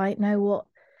quite know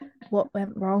what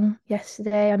went wrong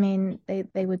yesterday. I mean,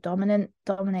 they were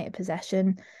dominated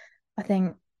possession. I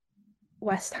think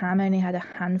West Ham only had a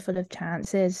handful of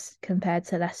chances compared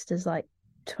to Leicester's like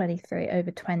 23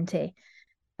 over 20.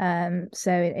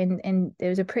 So in it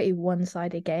was a pretty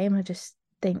one-sided game. I just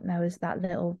think there was that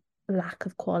little lack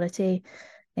of quality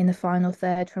in the final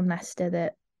third from Leicester.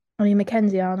 That, I mean,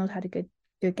 Mackenzie Arnold had a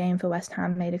good game for West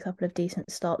Ham, made a couple of decent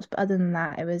stops, but other than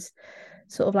that, it was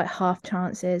sort of like half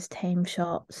chances, tame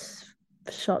shots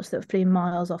that flew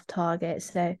miles off target.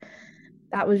 So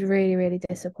that was really, really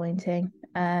disappointing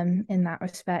in that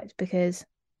respect, because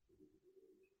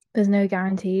there's no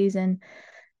guarantees, and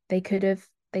they could have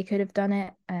done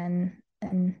it, and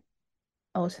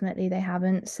ultimately they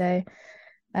haven't. So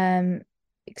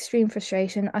extreme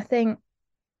frustration. I think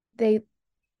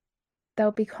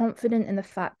they'll be confident in the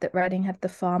fact that Reading have the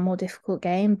far more difficult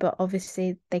game, but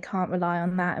obviously they can't rely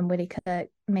on that. And Willie Kirk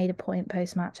made a point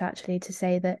post-match actually to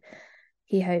say that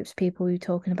he hopes people will be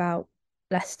talking about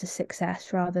Leicester's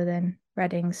success rather than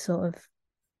Reading's sort of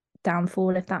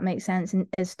downfall, if that makes sense, and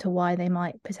as to why they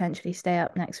might potentially stay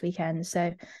up next weekend.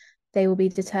 So they will be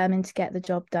determined to get the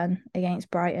job done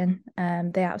against Brighton.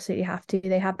 They absolutely have to.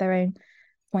 They have their own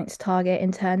points target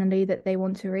internally that they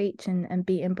want to reach, and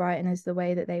beating Brighton is the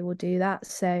way that they will do that.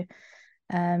 So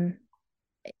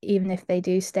even if they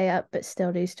do stay up but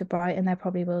still lose to Brighton, there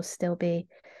probably will still be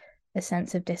a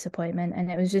sense of disappointment.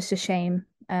 And it was just a shame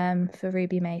for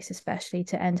Ruby Mace especially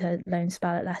to end her loan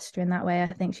spell at Leicester in that way. I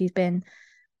think she's been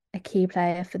a key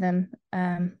player for them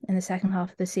in the second half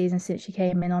of the season since she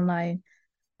came in on loan.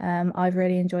 I've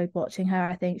really enjoyed watching her.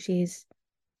 I think she's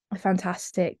a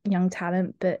fantastic young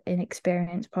talent, but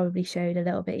inexperience probably showed a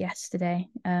little bit yesterday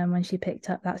when she picked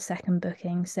up that second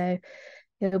booking. So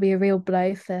it'll be a real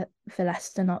blow for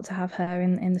Leicester not to have her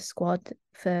in the squad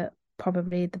for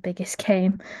probably the biggest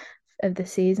game of the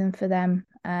season for them.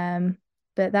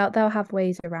 But they'll have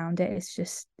ways around it. It's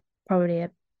just probably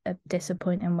a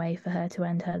disappointing way for her to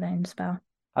end her loan spell.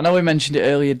 I know we mentioned it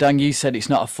earlier, Dan. You said it's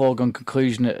not a foregone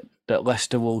conclusion that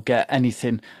Leicester will get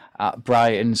anything at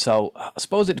Brighton. So I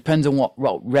suppose it depends on what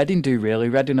Reading do, really.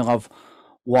 Reading will have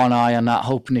one eye on that,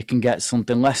 hoping they can get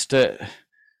something. Leicester,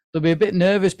 they'll be a bit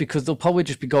nervous because they'll probably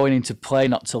just be going into play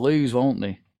not to lose, won't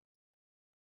they?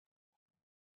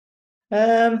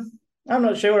 I'm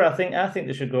not sure. I think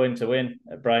they should go in to win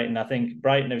at Brighton. I think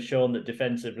Brighton have shown that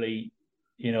defensively,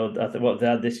 I think what they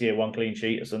had this year, one clean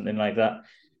sheet or something like that.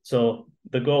 So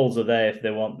the goals are there if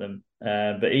they want them.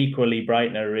 But equally,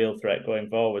 Brighton are a real threat going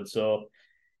forward. So,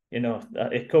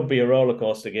 it could be a roller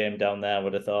coaster game down there. I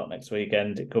would have thought next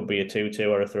weekend it could be a 2-2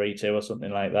 or a 3-2 or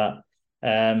something like that.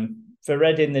 For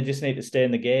Reading, they just need to stay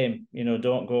in the game.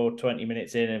 Don't go 20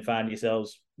 minutes in and find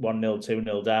yourselves 1-0,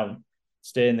 2-0 down.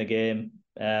 Stay in the game.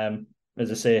 As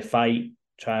I say, fight,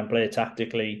 try and play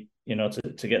tactically,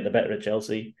 to get the better of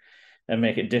Chelsea and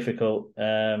make it difficult,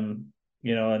 and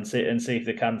see if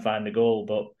they can find a goal.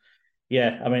 But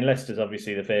yeah, I mean, Leicester's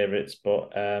obviously the favourites,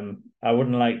 but I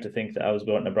wouldn't like to think that I was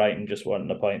going to Brighton just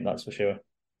wanting a point, that's for sure.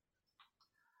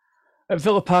 At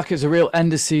Villa Park, it's a real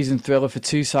end-of-season thriller for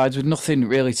two sides with nothing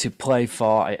really to play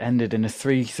for. It ended in a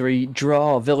 3-3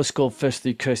 draw. Villa scored first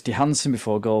through Kirsty Hansen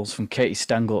before goals from Katie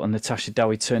Stengel and Natasha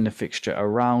Dowie turned the fixture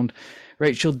around.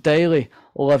 Rachel Daly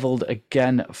levelled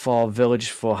again for Villa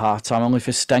just before half-time, only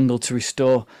for Stengel to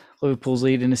restore Liverpool's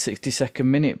lead in the 62nd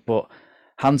minute, but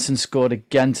Hansen scored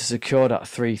again to secure that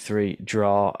 3-3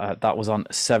 draw. That was on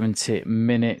 70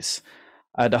 minutes.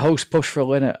 The host pushed for a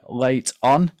winner late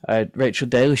on. Rachel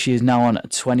Daly, she is now on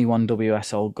 21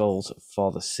 WSL goals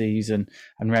for the season.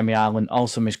 And Remy Ireland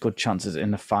also missed good chances in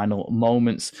the final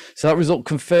moments. So that result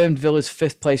confirmed Villa's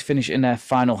fifth place finish in their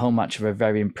final home match of a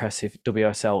very impressive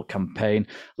WSL campaign.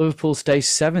 Liverpool stay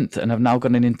seventh and have now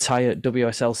gone an entire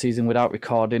WSL season without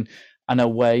recording an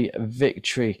away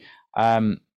victory.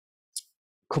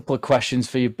 Couple of questions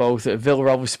for you both. Villa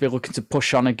obviously be looking to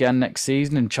push on again next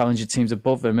season and challenge the teams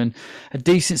above them, and a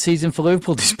decent season for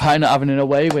Liverpool despite not having an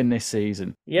away win this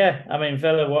season. Yeah, I mean,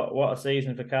 Villa, what a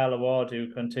season for Carla Ward,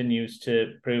 who continues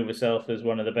to prove herself as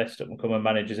one of the best up-and-coming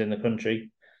managers in the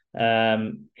country.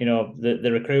 The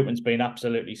recruitment's been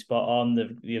absolutely spot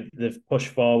on. They've pushed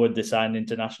forward. They're signing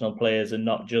international players and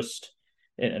not just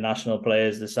international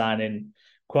players. They're signing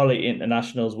quality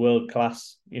internationals, world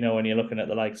class. When you're looking at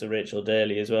the likes of Rachel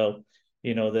Daly as well,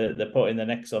 they're putting their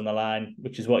necks on the line,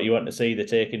 which is what you want to see. They're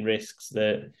taking risks.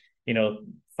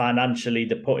 Financially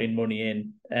they're putting money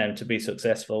in to be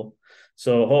successful.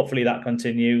 So hopefully that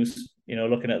continues.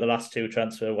 Looking at the last two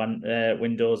transfer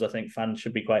windows, I think fans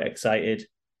should be quite excited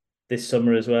this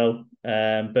summer as well.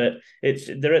 But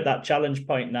they're at that challenge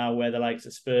point now where the likes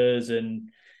of Spurs and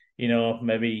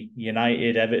maybe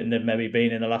United, Everton have maybe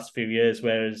been in the last few years,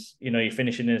 whereas, you're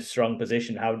finishing in a strong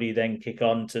position. How do you then kick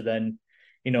on to then,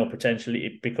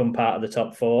 potentially become part of the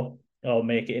top four or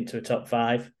make it into a top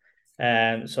five?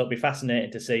 So it'll be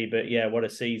fascinating to see. But yeah, what a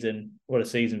season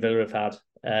Villa have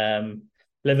had.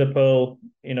 Liverpool,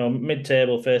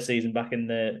 mid-table, first season back in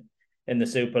the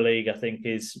Super League, I think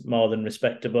is more than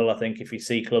respectable. I think if you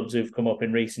see clubs who've come up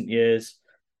in recent years,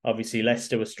 obviously,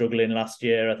 Leicester was struggling last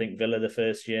year. I think Villa the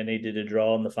first year needed a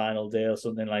draw on the final day or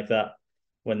something like that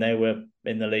when they were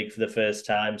in the league for the first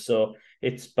time. So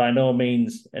it's by no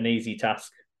means an easy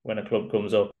task when a club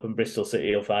comes up, and Bristol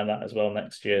City will find that as well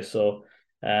next year. So,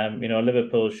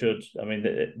 Liverpool should,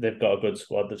 they've got a good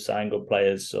squad. They've signed good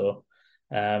players. So,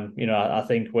 I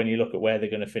think when you look at where they're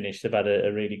going to finish, they've had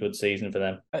a really good season for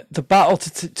them. The battle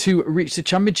to reach the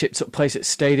championship took place at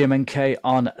Stadium NK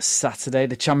on Saturday.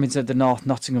 The champions of the North,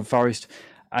 Nottingham Forest,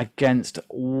 against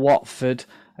Watford.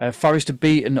 Forest had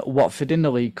beaten Watford in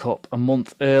the League Cup a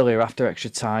month earlier after extra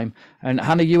time. And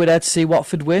Hannah, you were there to see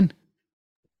Watford win.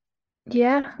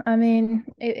 Yeah,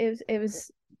 it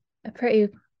was a pretty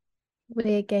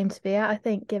weird game to be at, I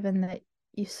think, given that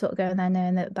you sort of go in there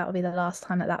knowing that will be the last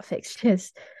time that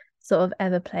fixture's sort of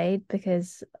ever played,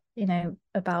 because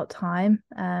about time.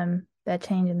 They're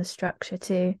changing the structure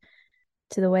to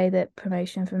the way that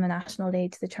promotion from the National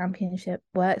League to the Championship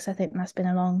works. I think that's been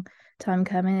a long time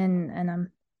coming, and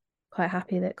I'm quite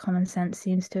happy that common sense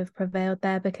seems to have prevailed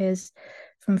there, because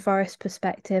from Forest's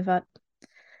perspective,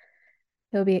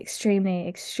 it'll be extremely,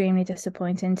 extremely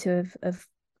disappointing to have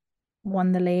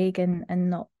won the league and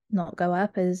not go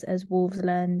up as Wolves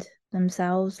learned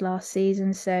themselves last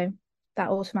season. So that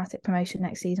automatic promotion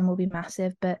next season will be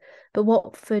massive. But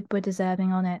Watford were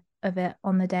deserving of it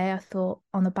on the day. I thought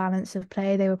on the balance of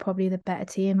play, they were probably the better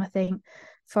team. I think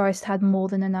Forest had more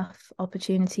than enough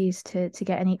opportunities to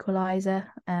get an equaliser.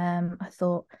 I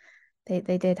thought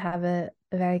they did have a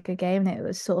very good game, and it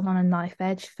was sort of on a knife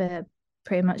edge for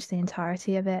pretty much the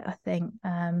entirety of it, I think.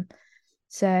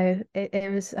 So it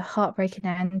was a heartbreaking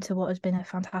end to what has been a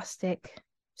fantastic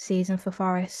season for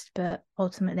Forest, but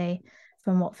ultimately,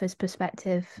 from Watford's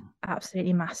perspective,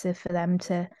 absolutely massive for them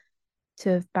to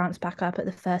have bounced back up at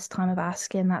the first time of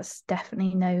asking. That's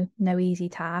definitely no easy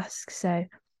task. So,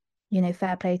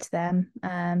 fair play to them.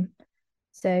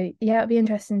 So yeah, it'll be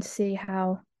interesting to see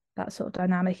how that sort of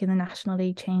dynamic in the National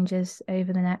League changes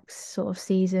over the next sort of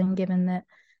season, given that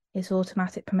it's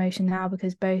automatic promotion now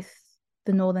because both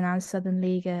the Northern and Southern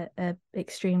League are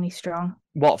extremely strong.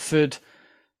 Watford,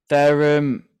 they're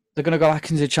going to go back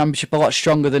into the Championship a lot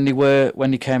stronger than they were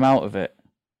when they came out of it.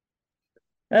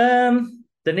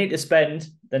 They need to spend.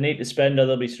 They need to spend, or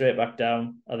they'll be straight back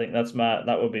down. I think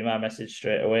that would be my message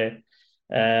straight away.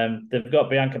 They've got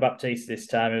Bianca Baptiste this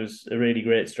time, who's a really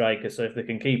great striker. So if they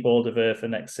can keep hold of her for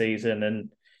next season, and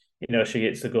she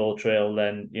gets the goal trail,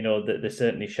 then they're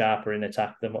certainly sharper in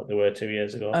attack than what they were 2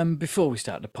 years ago. Before we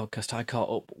start the podcast, I caught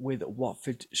up with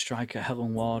Watford striker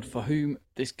Helen Ward, for whom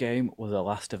this game was the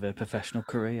last of her professional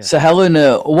career. So Helen,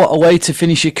 what a way to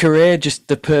finish your career! Just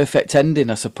the perfect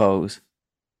ending, I suppose.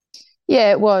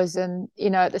 Yeah, it was. And,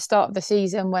 at the start of the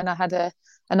season when I had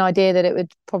an idea that it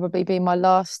would probably be my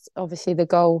last, obviously the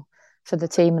goal for the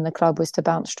team and the club was to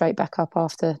bounce straight back up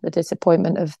after the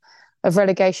disappointment of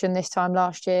relegation this time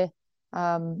last year.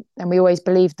 And we always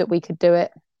believed that we could do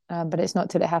it, but it's not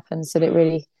till it happens that it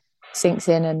really sinks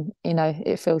in and,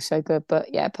 it feels so good.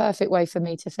 But yeah, perfect way for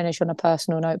me to finish on a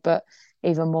personal note, but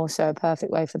even more so a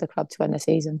perfect way for the club to end the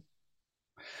season.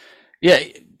 Yeah,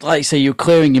 like you say, you were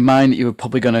clearing your mind that you were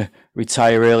probably going to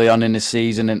retire early on in the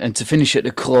season, and to finish at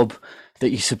the club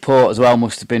that you support as well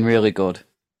must have been really good.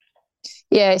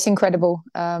 Yeah, it's incredible.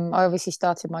 I obviously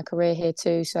started my career here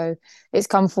too, so it's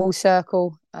come full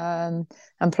circle. And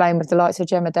playing with the likes of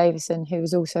Gemma Davison, who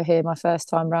was also here my first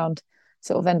time round,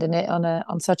 sort of ending it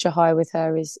on such a high with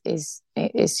her is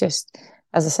just,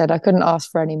 as I said, I couldn't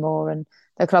ask for any more. And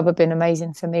the club have been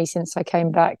amazing for me since I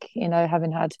came back.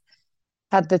 Having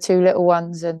had the two little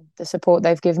ones, and the support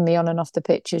they've given me on and off the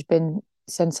pitch has been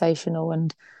sensational.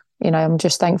 And I'm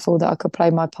just thankful that I could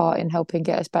play my part in helping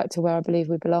get us back to where I believe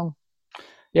we belong.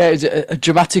 Yeah, it was a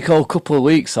dramatic old couple of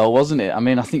weeks, though, wasn't it? I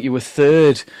mean, I think you were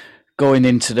third going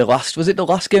into the last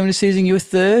game of the season? You were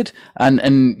third,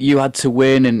 and you had to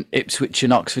win, and Ipswich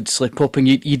and Oxford slip up, and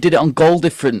you did it on goal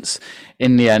difference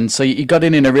in the end. So you got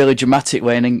in a really dramatic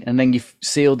way, and then you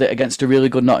sealed it against a really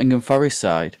good Nottingham Forest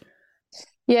side.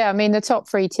 Yeah, I mean, the top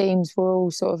three teams were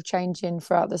all sort of changing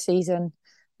throughout the season.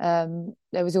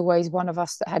 There was always one of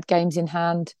us that had games in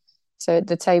hand. So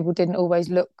the table didn't always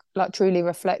look like truly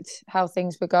reflect how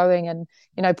things were going. And,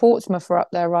 Portsmouth were up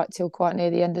there right till quite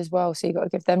near the end as well. So you've got to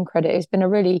give them credit. It's been a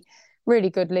really, really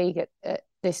good league at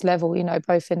this level,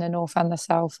 both in the north and the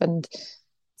south. And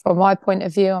from my point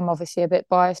of view, I'm obviously a bit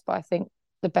biased, but I think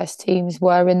the best teams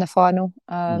were in the final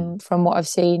from what I've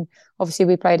seen. Obviously,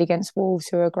 we played against Wolves,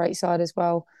 who are a great side as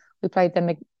well. We played them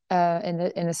in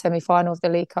the semi-final of the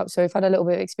League Cup, so we've had a little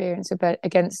bit of experience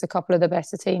against a couple of the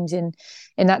better teams in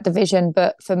that division.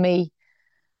 But for me,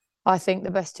 I think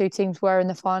the best two teams were in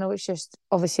the final. It's just,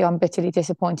 obviously, I'm bitterly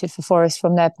disappointed for Forest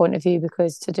from their point of view,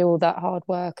 because to do all that hard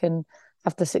work and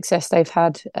have the success they've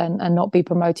had and not be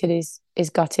promoted is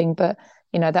gutting. But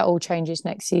that all changes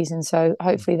next season, so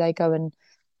hopefully they go and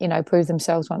prove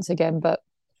themselves once again. But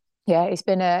yeah, it's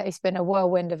been a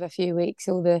whirlwind of a few weeks.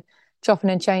 All the chopping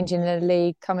and changing in the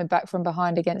league, coming back from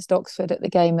behind against Oxford at the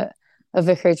game at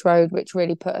Vicarage Road, which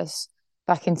really put us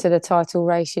back into the title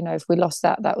race. If we lost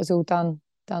that was all done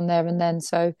there and then.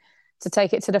 So to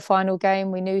take it to the final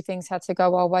game, we knew things had to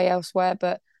go our way elsewhere,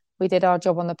 but we did our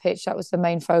job on the pitch. That was the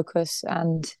main focus.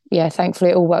 And yeah,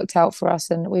 thankfully it all worked out for us,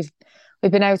 and we've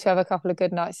been able to have a couple of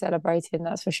good nights celebrating,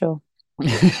 that's for sure.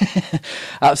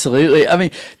 Absolutely. I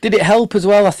mean, did it help as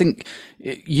well? I think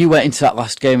you went into that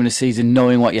last game of the season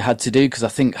knowing what you had to do, because I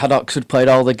think had Oxford played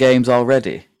all the games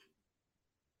already?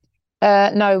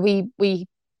 No,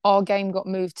 our game got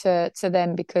moved to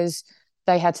them because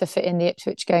they had to fit in the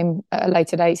Ipswich game at a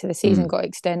later date, so the season got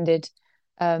extended.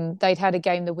 They'd had a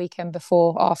game the weekend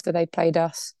before after they played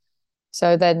us,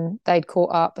 so then they'd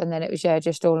caught up, and then it was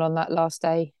just all on that last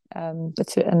day. And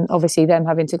obviously them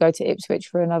having to go to Ipswich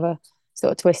for another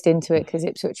sort of twist into it, because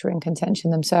Ipswich were in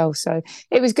contention themselves. So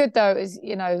it was good though, as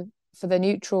for the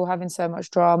neutral, having so much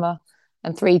drama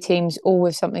and three teams all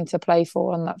with something to play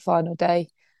for on that final day.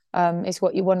 It's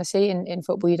what you want to see in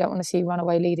football. You don't want to see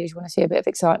runaway leaders. You want to see a bit of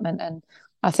excitement, and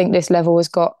I think this level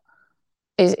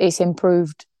it's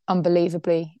improved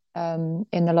unbelievably in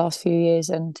the last few years,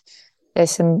 and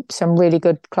there's some really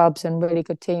good clubs and really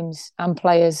good teams and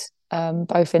players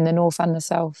both in the north and the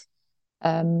south.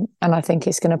 And I think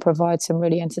it's going to provide some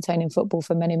really entertaining football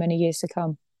for many, many years to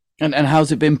come. And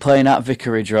how's it been playing at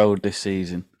Vicarage Road this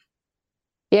season?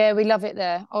 Yeah, we love it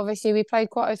there. Obviously, we played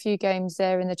quite a few games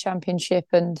there in the Championship,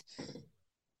 and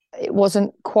it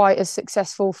wasn't quite as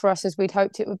successful for us as we'd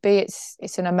hoped it would be.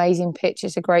 It's an amazing pitch.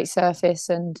 It's a great surface,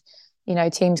 and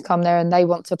teams come there and they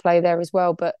want to play there as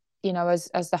well. But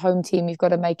as the home team, you've got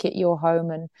to make it your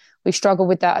home. And we struggled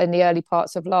with that in the early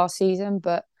parts of last season,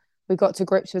 but we got to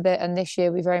grips with it. And this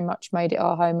year we very much made it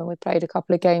our home, and we played a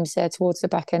couple of games there towards the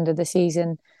back end of the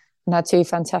season and had 2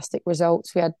 fantastic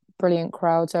results. We had brilliant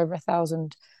crowds, over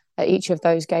 1,000 at each of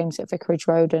those games at Vicarage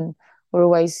Road. And we're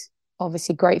always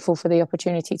obviously grateful for the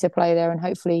opportunity to play there, and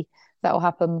hopefully that will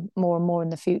happen more and more in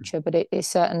the future. But it is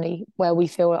certainly where we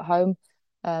feel at home.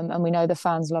 And we know the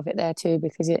fans love it there too,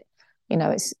 because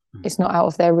it's not out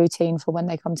of their routine for when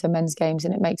they come to men's games,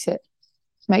 and it makes it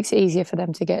easier for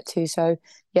them to get to. So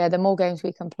yeah, the more games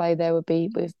we can play there would be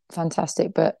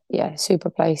fantastic. But yeah, super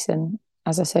place, and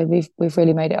as I said, we've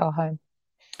really made it our home.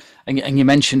 And you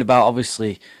mentioned about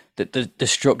obviously the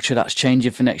structure that's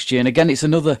changing for next year, and again, it's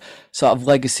another sort of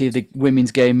legacy of the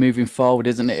women's game moving forward,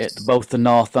 isn't it? Both the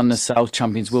North and the South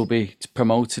champions will be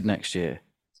promoted next year.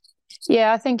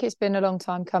 Yeah, I think it's been a long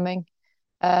time coming.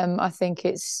 I think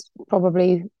it's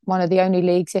probably one of the only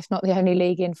leagues, if not the only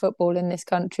league in football in this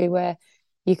country, where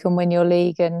you can win your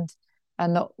league and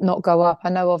not go up. I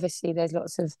know obviously there's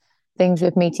lots of things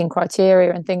with meeting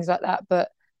criteria and things like that, but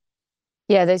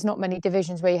yeah, there's not many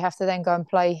divisions where you have to then go and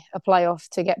play a playoff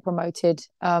to get promoted.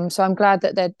 So I'm glad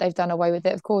that they've done away with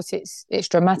it. Of course, it's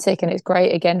dramatic and it's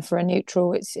great again for a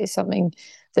neutral. It's something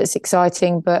that's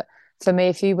exciting, but for me,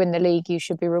 if you win the league, you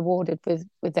should be rewarded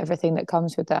with everything that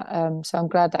comes with that. So I'm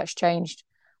glad that's changed.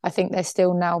 I think there's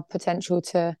still now potential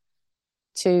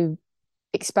to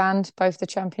expand both the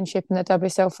Championship and the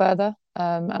WSL further.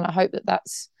 And I hope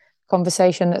that's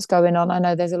conversation that's going on. I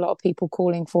know there's a lot of people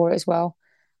calling for it as well,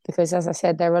 because as I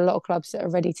said, there are a lot of clubs that are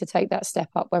ready to take that step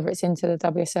up, whether it's into the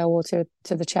WSL or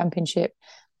to the Championship.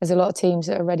 There's a lot of teams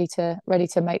that are ready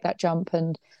to make that jump.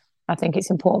 And I think it's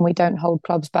important we don't hold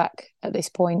clubs back at this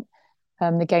point.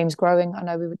 The game's growing. I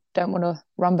know we don't want to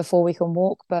run before we can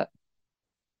walk, but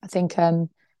I think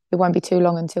it won't be too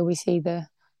long until we see the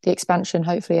expansion,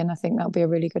 hopefully, and I think that'll be a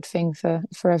really good thing for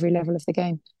every level of the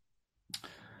game.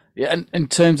 Yeah, and in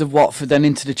terms of Watford then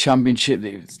into the Championship,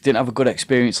 they didn't have a good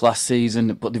experience last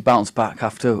season, but they bounced back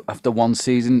after one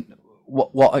season.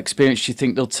 What experience do you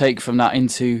think they'll take from that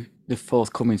into the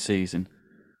forthcoming season?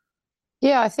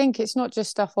 Yeah, I think it's not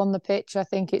just stuff on the pitch. I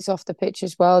think it's off the pitch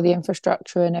as well, the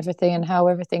infrastructure and everything and how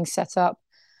everything's set up.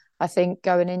 I think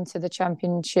going into the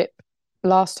Championship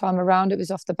last time around, it was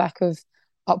off the back of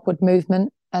upward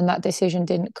movement, and that decision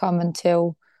didn't come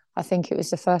until I think it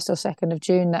was the 1st or 2nd of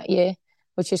June that year,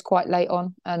 which is quite late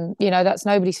on. And, that's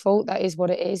nobody's fault. That is what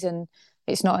it is. And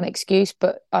it's not an excuse,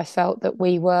 but I felt that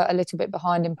we were a little bit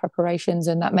behind in preparations,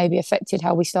 and that maybe affected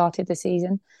how we started the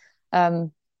season.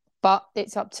 But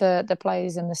it's up to the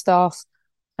players and the staff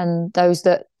and those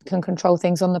that can control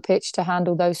things on the pitch to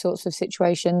handle those sorts of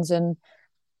situations. And,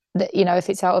 if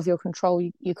it's out of your control,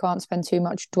 you can't spend too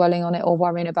much dwelling on it or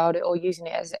worrying about it or using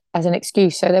it as an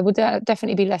excuse. So there would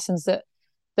definitely be lessons that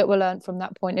were learned from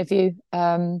that point of view.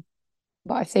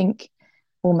 But I think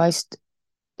almost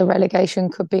the relegation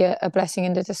could be a blessing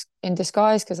in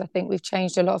disguise, because I think we've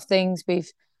changed a lot of things.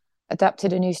 We've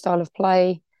adapted a new style of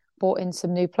play, brought in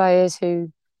some new players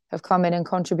who have come in and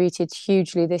contributed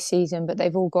hugely this season, but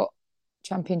they've all got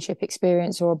Championship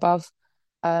experience or above.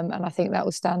 And I think that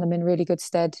will stand them in really good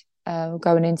stead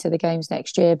going into the games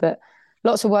next year. But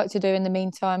lots of work to do in the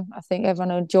meantime. I think everyone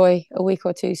will enjoy a week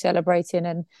or two celebrating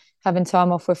and having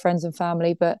time off with friends and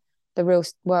family, but the real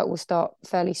work will start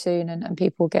fairly soon, and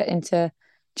people get into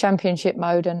Championship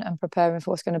mode and preparing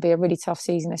for what's going to be a really tough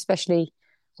season, especially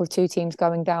with 2 teams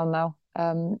going down now.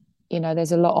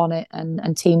 There's a lot on it,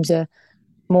 and teams are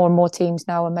more and more teams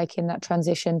now are making that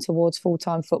transition towards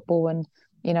full-time football, and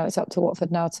it's up to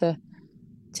Watford now to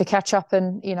catch up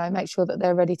and make sure that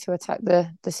they're ready to attack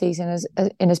the season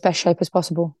in as best shape as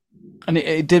possible. And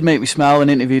it did make me smile, an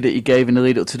interview that you gave in the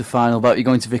lead up to the final about you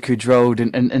going to Vicarage Road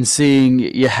and seeing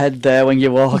your head there when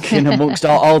you're walking amongst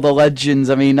all the legends.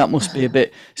 I mean, that must be a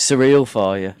bit surreal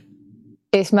for you.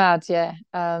 It's mad, yeah.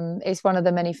 It's one of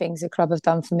the many things the club have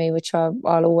done for me, which I'll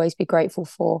always be grateful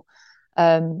for.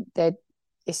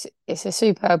 It's a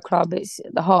superb club. It's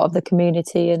at the heart of the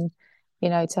community, and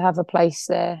to have a place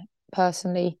there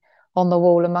personally on the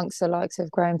wall amongst the likes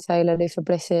of Graham Taylor, Luther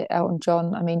Blissett, Elton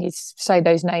John. I mean, you say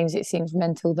those names, it seems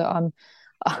mental that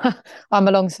I'm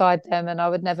alongside them, and I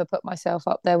would never put myself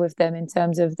up there with them in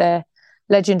terms of their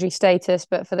legendary status.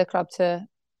 But for the club to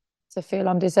feel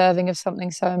I'm deserving of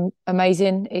something so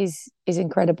amazing is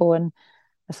incredible. And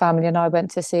the family and I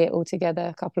went to see it all together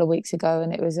a couple of weeks ago,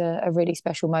 and it was a really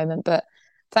special moment. But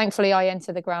thankfully, I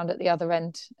enter the ground at the other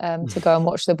end to go and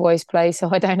watch the boys play, so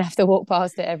I don't have to walk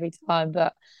past it every time.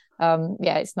 But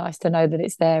it's nice to know that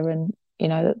it's there, and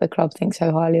that the club thinks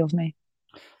so highly of me.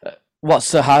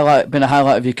 What's been a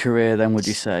highlight of your career then, would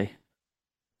you say?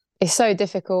 It's so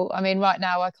difficult. I mean, right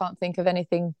now I can't think of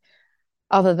anything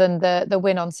other than the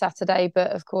win on Saturday.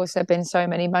 But of course, there have been so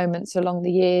many moments along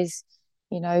the years.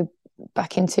 You know,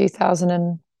 back in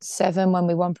 2007 when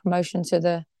we won promotion to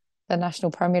the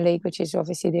National Premier League, which is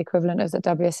obviously the equivalent of the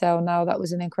WSL now, that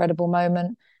was an incredible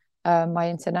moment. My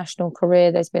international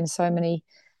career, there's been so many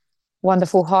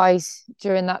wonderful highs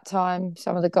during that time.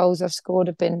 Some of the goals I've scored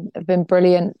have been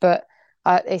brilliant, but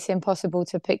it's impossible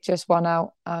to pick just one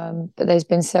out. But there's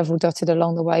been several dotted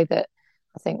along the way that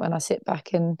I think when I sit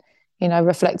back and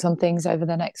reflect on things over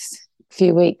the next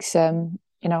few weeks, I'll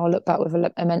look back with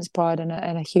immense pride and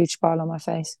a huge smile on my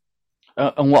face.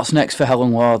 And what's next for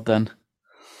Helen Ward then?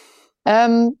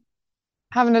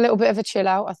 Having a little bit of a chill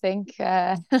out, I think.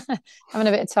 Having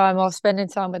a bit of time off, spending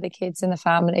time with the kids and the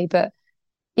family. But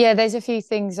yeah, there's a few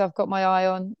things I've got my eye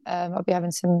on. I'll be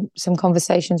having some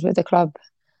conversations with the club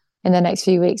in the next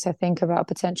few weeks, I think, about a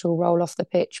potential role off the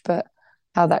pitch. But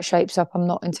how that shapes up, I'm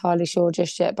not entirely sure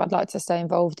just yet. But I'd like to stay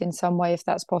involved in some way if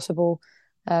that's possible.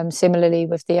 Similarly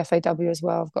with the FAW as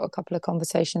well, I've got a couple of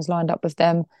conversations lined up with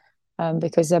them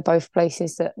because they're both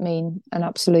places that mean an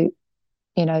absolute,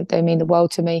 they mean the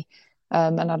world to me.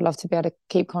 And I'd love to be able to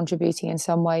keep contributing in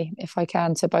some way if I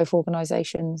can to both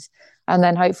organisations, and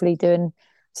then hopefully doing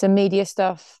some media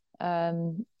stuff.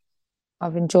 I've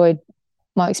enjoyed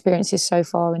my experiences so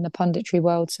far in the punditry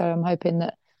world, so I'm hoping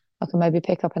that I can maybe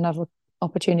pick up another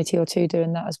opportunity or two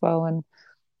doing that as well, and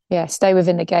stay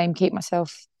within the game, keep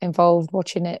myself involved,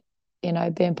 watching it,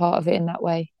 being part of it in that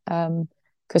way,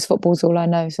 because football's all I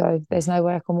know, so there's no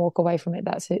way I can walk away from it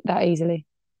that easily.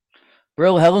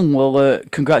 Brill, Helen, well,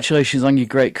 congratulations on your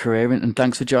great career and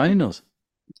thanks for joining us.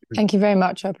 Thank you very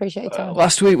much. I appreciate your time.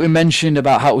 Last week we mentioned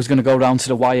about how it was going to go down to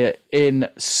the wire in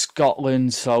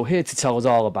Scotland. So here to tell us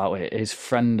all about it is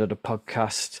friend of the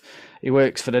podcast. He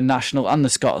works for the National and the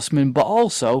Scotsman, but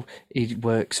also he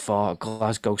works for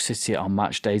Glasgow City on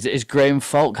match days. It is Graham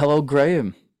Falk. Hello,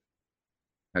 Graham.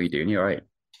 How are you doing? You all right?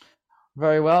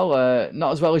 Very well.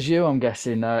 Not as well as you, I'm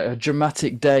guessing. A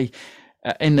dramatic day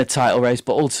in the title race,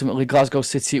 but ultimately Glasgow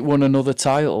City won another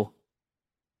title.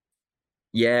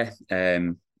 Yeah,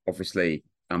 obviously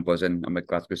I'm buzzing. I'm a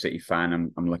Glasgow City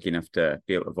fan. I'm lucky enough to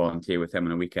be able to volunteer with him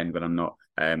on a weekend when I'm not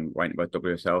writing about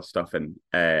WSL stuff. And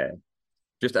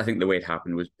just I think the way it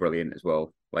happened was brilliant as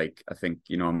well. Like I think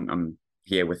I'm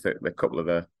here with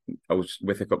I was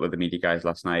with a couple of the media guys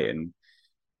last night, and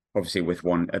obviously with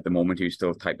one at the moment who's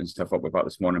still typing stuff up about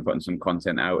this morning, putting some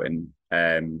content out,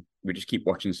 and we just keep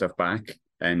watching stuff back.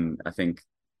 And I think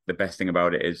the best thing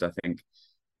about it is I think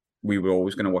we were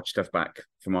always going to watch stuff back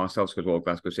from ourselves because we're all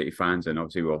Glasgow City fans, and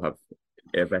obviously we all have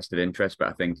a vested interest. But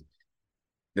I think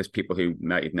there's people who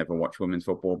might have never watched women's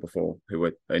football before who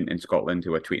were in Scotland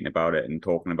who are tweeting about it and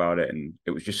talking about it, and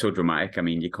it was just so dramatic. I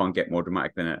mean, you can't get more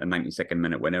dramatic than a 92nd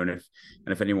minute winner. And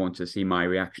if anyone wants to see my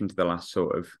reaction to the last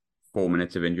sort of 4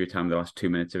 minutes of injury time, the last 2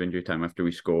 minutes of injury time after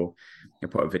we score, I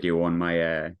put a video on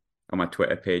my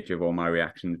Twitter page of all my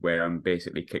reactions where I'm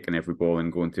basically kicking every ball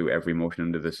and going through every emotion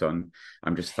under the sun.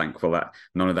 I'm just thankful that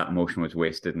none of that emotion was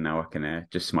wasted, and now I can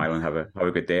just smile and have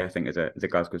a good day, I think, as a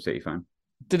Glasgow City fan.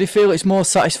 Did you feel it's more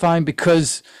satisfying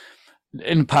because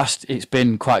in the past it's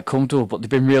been quite comfortable, but they've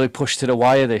been really pushed to the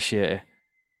wire this year?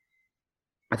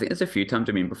 I think there's a few times.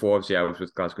 I mean, before obviously I was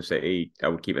with Glasgow City, I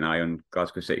would keep an eye on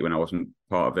Glasgow City when I wasn't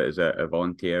part of it as a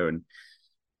volunteer, and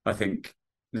I think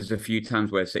there's a few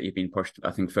times where City have been pushed,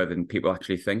 I think, further than people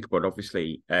actually think. But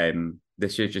obviously,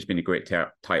 this year's just been a great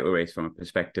title race from a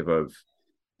perspective of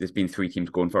there's been 3 teams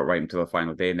going for it right until the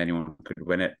final day, and anyone could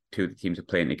win it. 2 of the teams are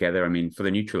playing together. I mean, for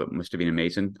the neutral, it must have been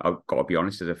amazing. I've got to be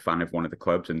honest, as a fan of one of the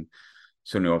clubs, and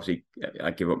suddenly, obviously, I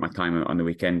give up my time on the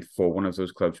weekend for one of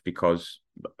those clubs because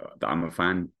I'm a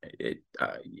fan.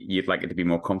 You'd like it to be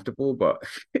more comfortable, but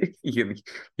you'd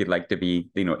like to be,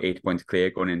 8 points clear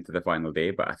going into the final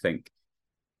day. But I think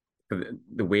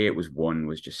the way it was won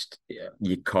was just,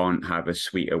 you can't have a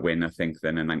sweeter win, I think,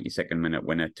 than a 92nd minute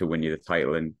winner to win you the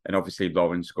title. And obviously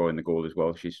Lauren scoring the goal as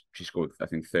well. She scored, I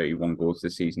think, 31 goals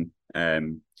this season.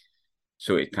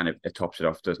 So it kind of tops it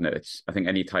off, doesn't it? I think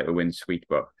any title win's sweet,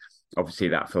 but obviously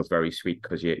that feels very sweet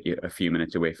because you're a few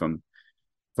minutes away from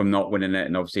not winning it.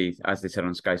 And obviously, as they said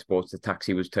on Sky Sports, the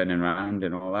taxi was turning around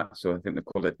and all that. So I think they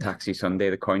called it Taxi Sunday,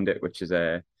 they coined it, which is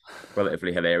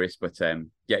relatively hilarious. But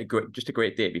just a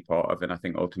great day to be part of. And I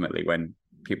think ultimately when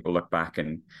people look back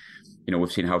and,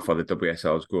 we've seen how far the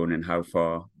WSL has grown and how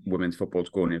far women's football's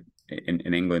grown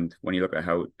in England. When you look at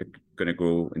how it's going to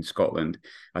grow in Scotland,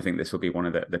 I think this will be one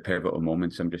of the pivotal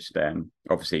moments. I'm just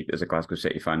obviously as a Glasgow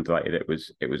City fan delighted it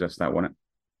was us that won it.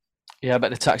 Yeah,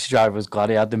 but the taxi driver was glad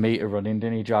he had the meter running,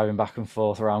 didn't he? Driving back and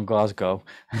forth around Glasgow.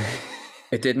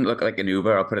 It didn't look like an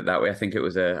Uber, I'll put it that way. I think it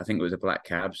was a black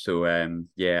cab. So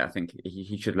yeah, I think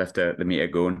he should have left the meter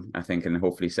going, I think, and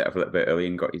hopefully set up a little bit early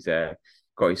and got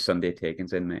his Sunday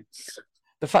takings in, mate.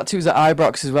 The fact he was at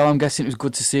Ibrox as well, I'm guessing it was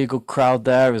good to see a good crowd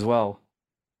there as well.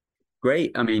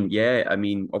 Great. I mean, yeah. I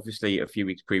mean, obviously, a few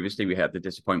weeks previously, we had the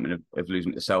disappointment of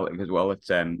losing to Celtic as well at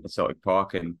Celtic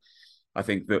Park, and I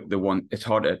think the one it's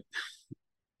hard to,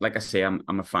 like I say, I'm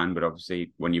a fan, but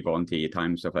obviously, when you volunteer your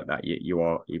time and stuff like that, you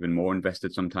are even more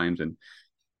invested sometimes, and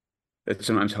it's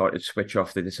sometimes hard to switch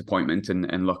off the disappointment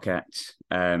and look at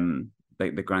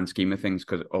like the grand scheme of things,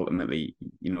 because ultimately,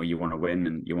 you want to win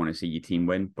and you want to see your team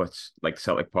win. But like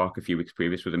Celtic Park a few weeks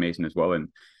previous was amazing as well, and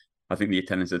I think the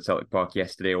attendance at Celtic Park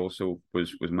yesterday also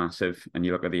was massive. And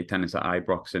you look at the attendance at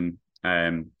Ibrox, and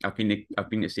I've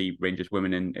been to see Rangers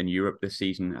women in Europe this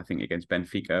season, I think against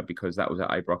Benfica, because that was at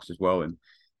Ibrox as well. And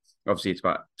obviously it's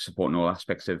about supporting all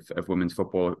aspects of women's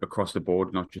football across the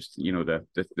board, not just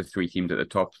the three teams at the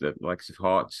top, the likes of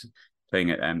Hearts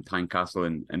playing at Tynecastle,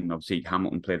 and obviously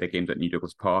Hamilton play their games at New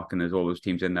Douglas Park, and there's all those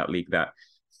teams in that league that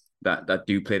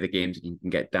do play the games that you can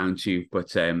get down to.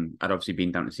 But I'd obviously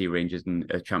been down to see Rangers in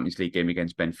a Champions League game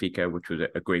against Benfica, which was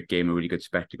a great game, a really good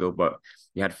spectacle. But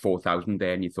you had 4,000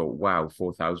 there, and you thought, wow,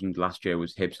 4,000. Last year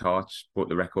was Hibs Hearts, broke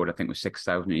the record, I think was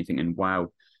 6,000, and you're thinking, wow.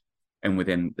 And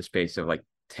within the space of like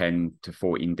 10 to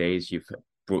 14 days, you've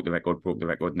broke the record,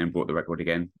 and then broke the record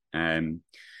again.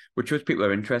 Which shows people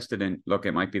are interested in. Look,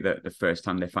 it might be the first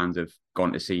time their fans have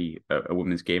gone to see a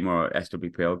women's game or a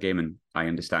SWPL game, and I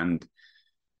understand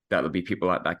that'll be people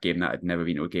at that game that had never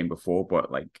been to a game before. But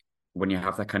like when you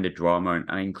have that kind of drama, and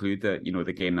I include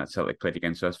the game that Celtic played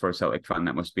against us, for a Celtic fan,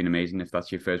 that must have been amazing. If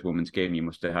that's your first women's game, you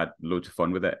must have had loads of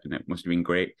fun with it, and it must have been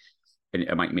great. And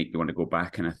it might make you want to go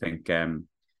back. And I think I'm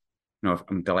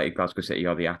delighted Glasgow City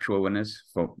are the actual winners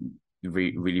for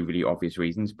really, really obvious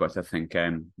reasons. But I think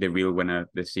the real winner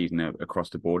this season across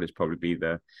the board is probably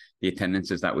the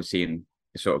attendances that we're seeing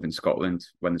sort of in Scotland,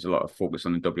 when there's a lot of focus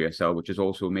on the WSL, which is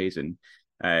also amazing.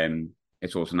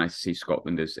 It's also nice to see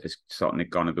Scotland is starting to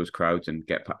garner those crowds and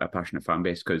get a passionate fan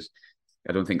base, because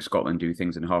I don't think Scotland do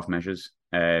things in half measures.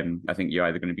 I think you're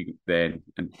either going to be there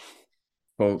and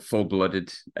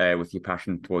full-blooded with your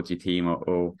passion towards your team,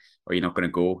 or you're not going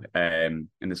to go. And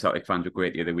the Celtic fans were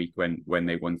great the other week when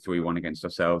they won 3-1 against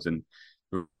ourselves, and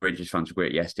Rangers fans were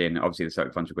great yesterday, and obviously the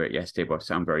Celtic fans were great yesterday, but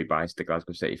I'm very biased. The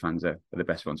Glasgow City fans are the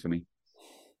best ones for me.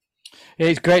 Yeah,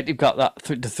 it's great you've got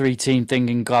that the three-team thing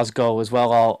in Glasgow as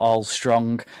well, all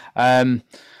strong. I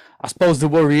suppose the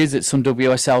worry is that some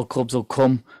WSL clubs will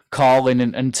come calling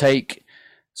and take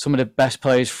some of the best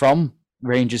players from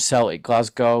Rangers, Celtic,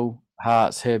 Glasgow,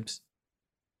 Hearts, Hibs.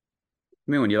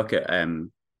 I mean, when you look at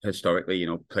historically,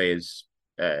 players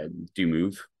do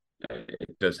move.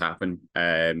 It does happen.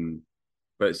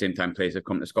 But at the same time, players have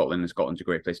come to Scotland, and Scotland's a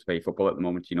great place to play football at the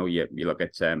moment. You look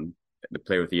at the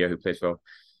player of the year who plays for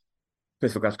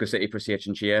Glasgow City, Prasiya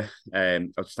Chinchilla,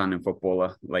 outstanding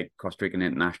footballer, like Costa Rican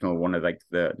international, one of like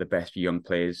the best young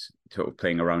players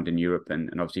playing around in Europe, and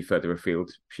obviously further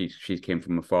afield. She's came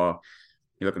from afar.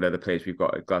 You look at other players we've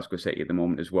got at Glasgow City at the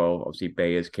moment as well. Obviously,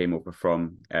 Bayers came over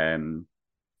from I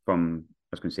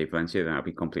was going to say Valencia, then I'll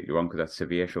be completely wrong because that's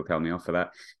Sevilla. She'll tell me off for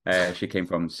that. She came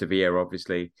from Sevilla,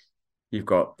 obviously. You've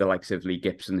got the likes of Lee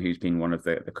Gibson, who's been one of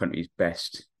the country's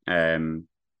best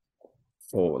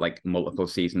for like multiple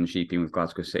seasons. She's been with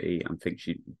Glasgow City. I think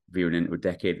she's veering into a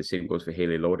decade. The same goes for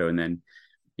Hayley Lauder. And then,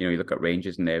 you look at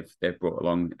Rangers, and they've brought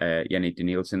along Jenny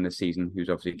Danielsen this season, who's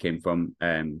obviously came from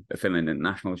a Finland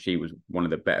international. She was one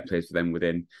of the better players for them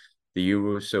within the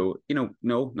Euros. So,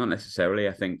 no, not necessarily.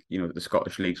 I think, the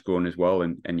Scottish League's grown as well,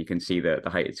 and you can see the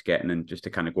height it's getting. And just to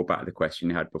kind of go back to the question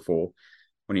you had before,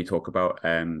 when you talk about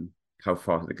how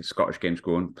far the Scottish game's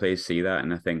grown, players see that.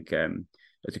 And I think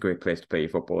it's a great place to play your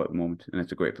football at the moment, and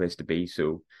it's a great place to be.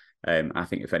 So I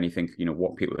think if anything,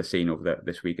 what people are seeing over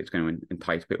this week, it's going to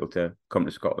entice people to come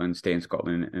to Scotland, stay in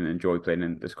Scotland, and enjoy playing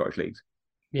in the Scottish leagues.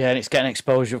 Yeah, and it's getting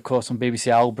exposure, of course, on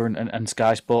BBC Alba and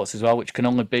Sky Sports as well, which can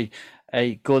only be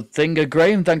a good thing.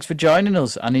 Graham, thanks for joining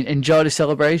us, and enjoy the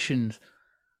celebrations.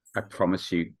 I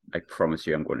promise you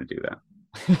I'm going to do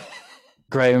that.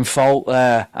 Graham Fault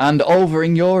there. And over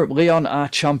in Europe, Lyon are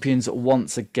champions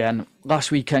once again. Last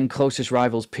weekend, closest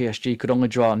rivals PSG could only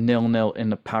draw 0-0 in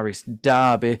the Paris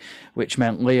derby, which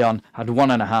meant Lyon had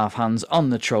 1.5 hands on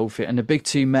the trophy. And the big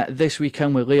two met this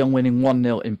weekend, with Lyon winning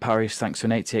 1-0 in Paris thanks to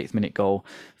an 88th minute goal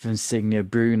from Insigne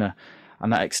Bruna.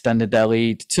 And that extended their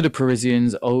lead to the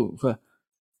Parisians over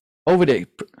the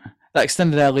That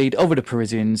extended their lead over the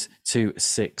Parisians to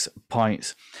 6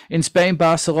 points. In Spain,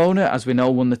 Barcelona, as we know,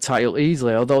 won the title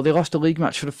easily, although they lost a league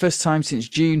match for the first time since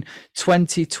June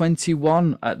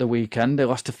 2021 at the weekend. They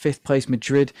lost to 5th place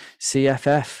Madrid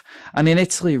CFF. And in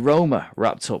Italy, Roma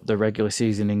wrapped up the regular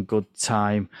season in good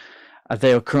time.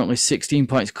 They are currently 16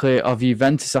 points clear of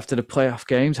Juventus after the playoff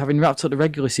games, having wrapped up the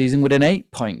regular season with an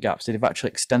 8-point gap, so they've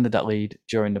actually extended that lead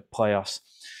during the playoffs.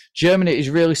 Germany is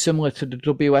really similar to the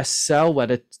WSL, where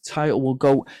the title will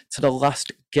go to the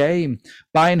last game.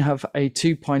 Bayern have a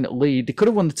 2-point lead. They could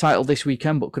have won the title this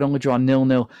weekend, but could only draw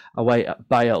 0-0 away at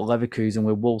Bayer Leverkusen,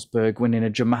 with Wolfsburg winning a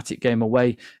dramatic game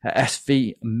away at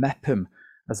SV Meppen,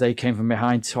 as they came from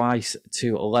behind twice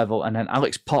to level. And then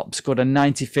Alex Popp scored a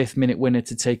 95th minute winner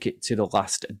to take it to the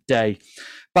last day.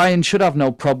 Bayern should have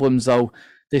no problems, though,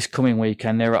 this coming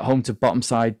weekend. They're at home to bottom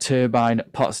side Turbine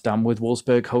Potsdam, with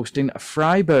Wolfsburg hosting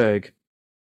Freiburg.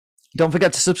 Don't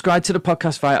forget to subscribe to the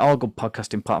podcast via all good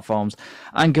podcasting platforms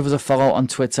and give us a follow on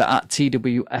Twitter at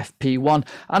TWFP1,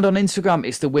 and on Instagram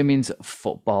it's the Women's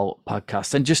Football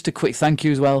Podcast. And just a quick thank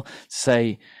you as well to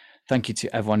say thank you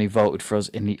to everyone who voted for us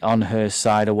in the On Her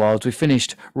Side Awards. We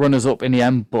finished runners-up in the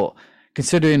end, but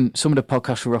considering some of the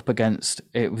podcasts we're up against,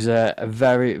 it was a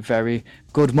very, very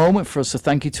good moment for us. So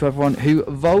thank you to everyone who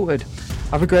voted.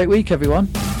 Have a great week, everyone.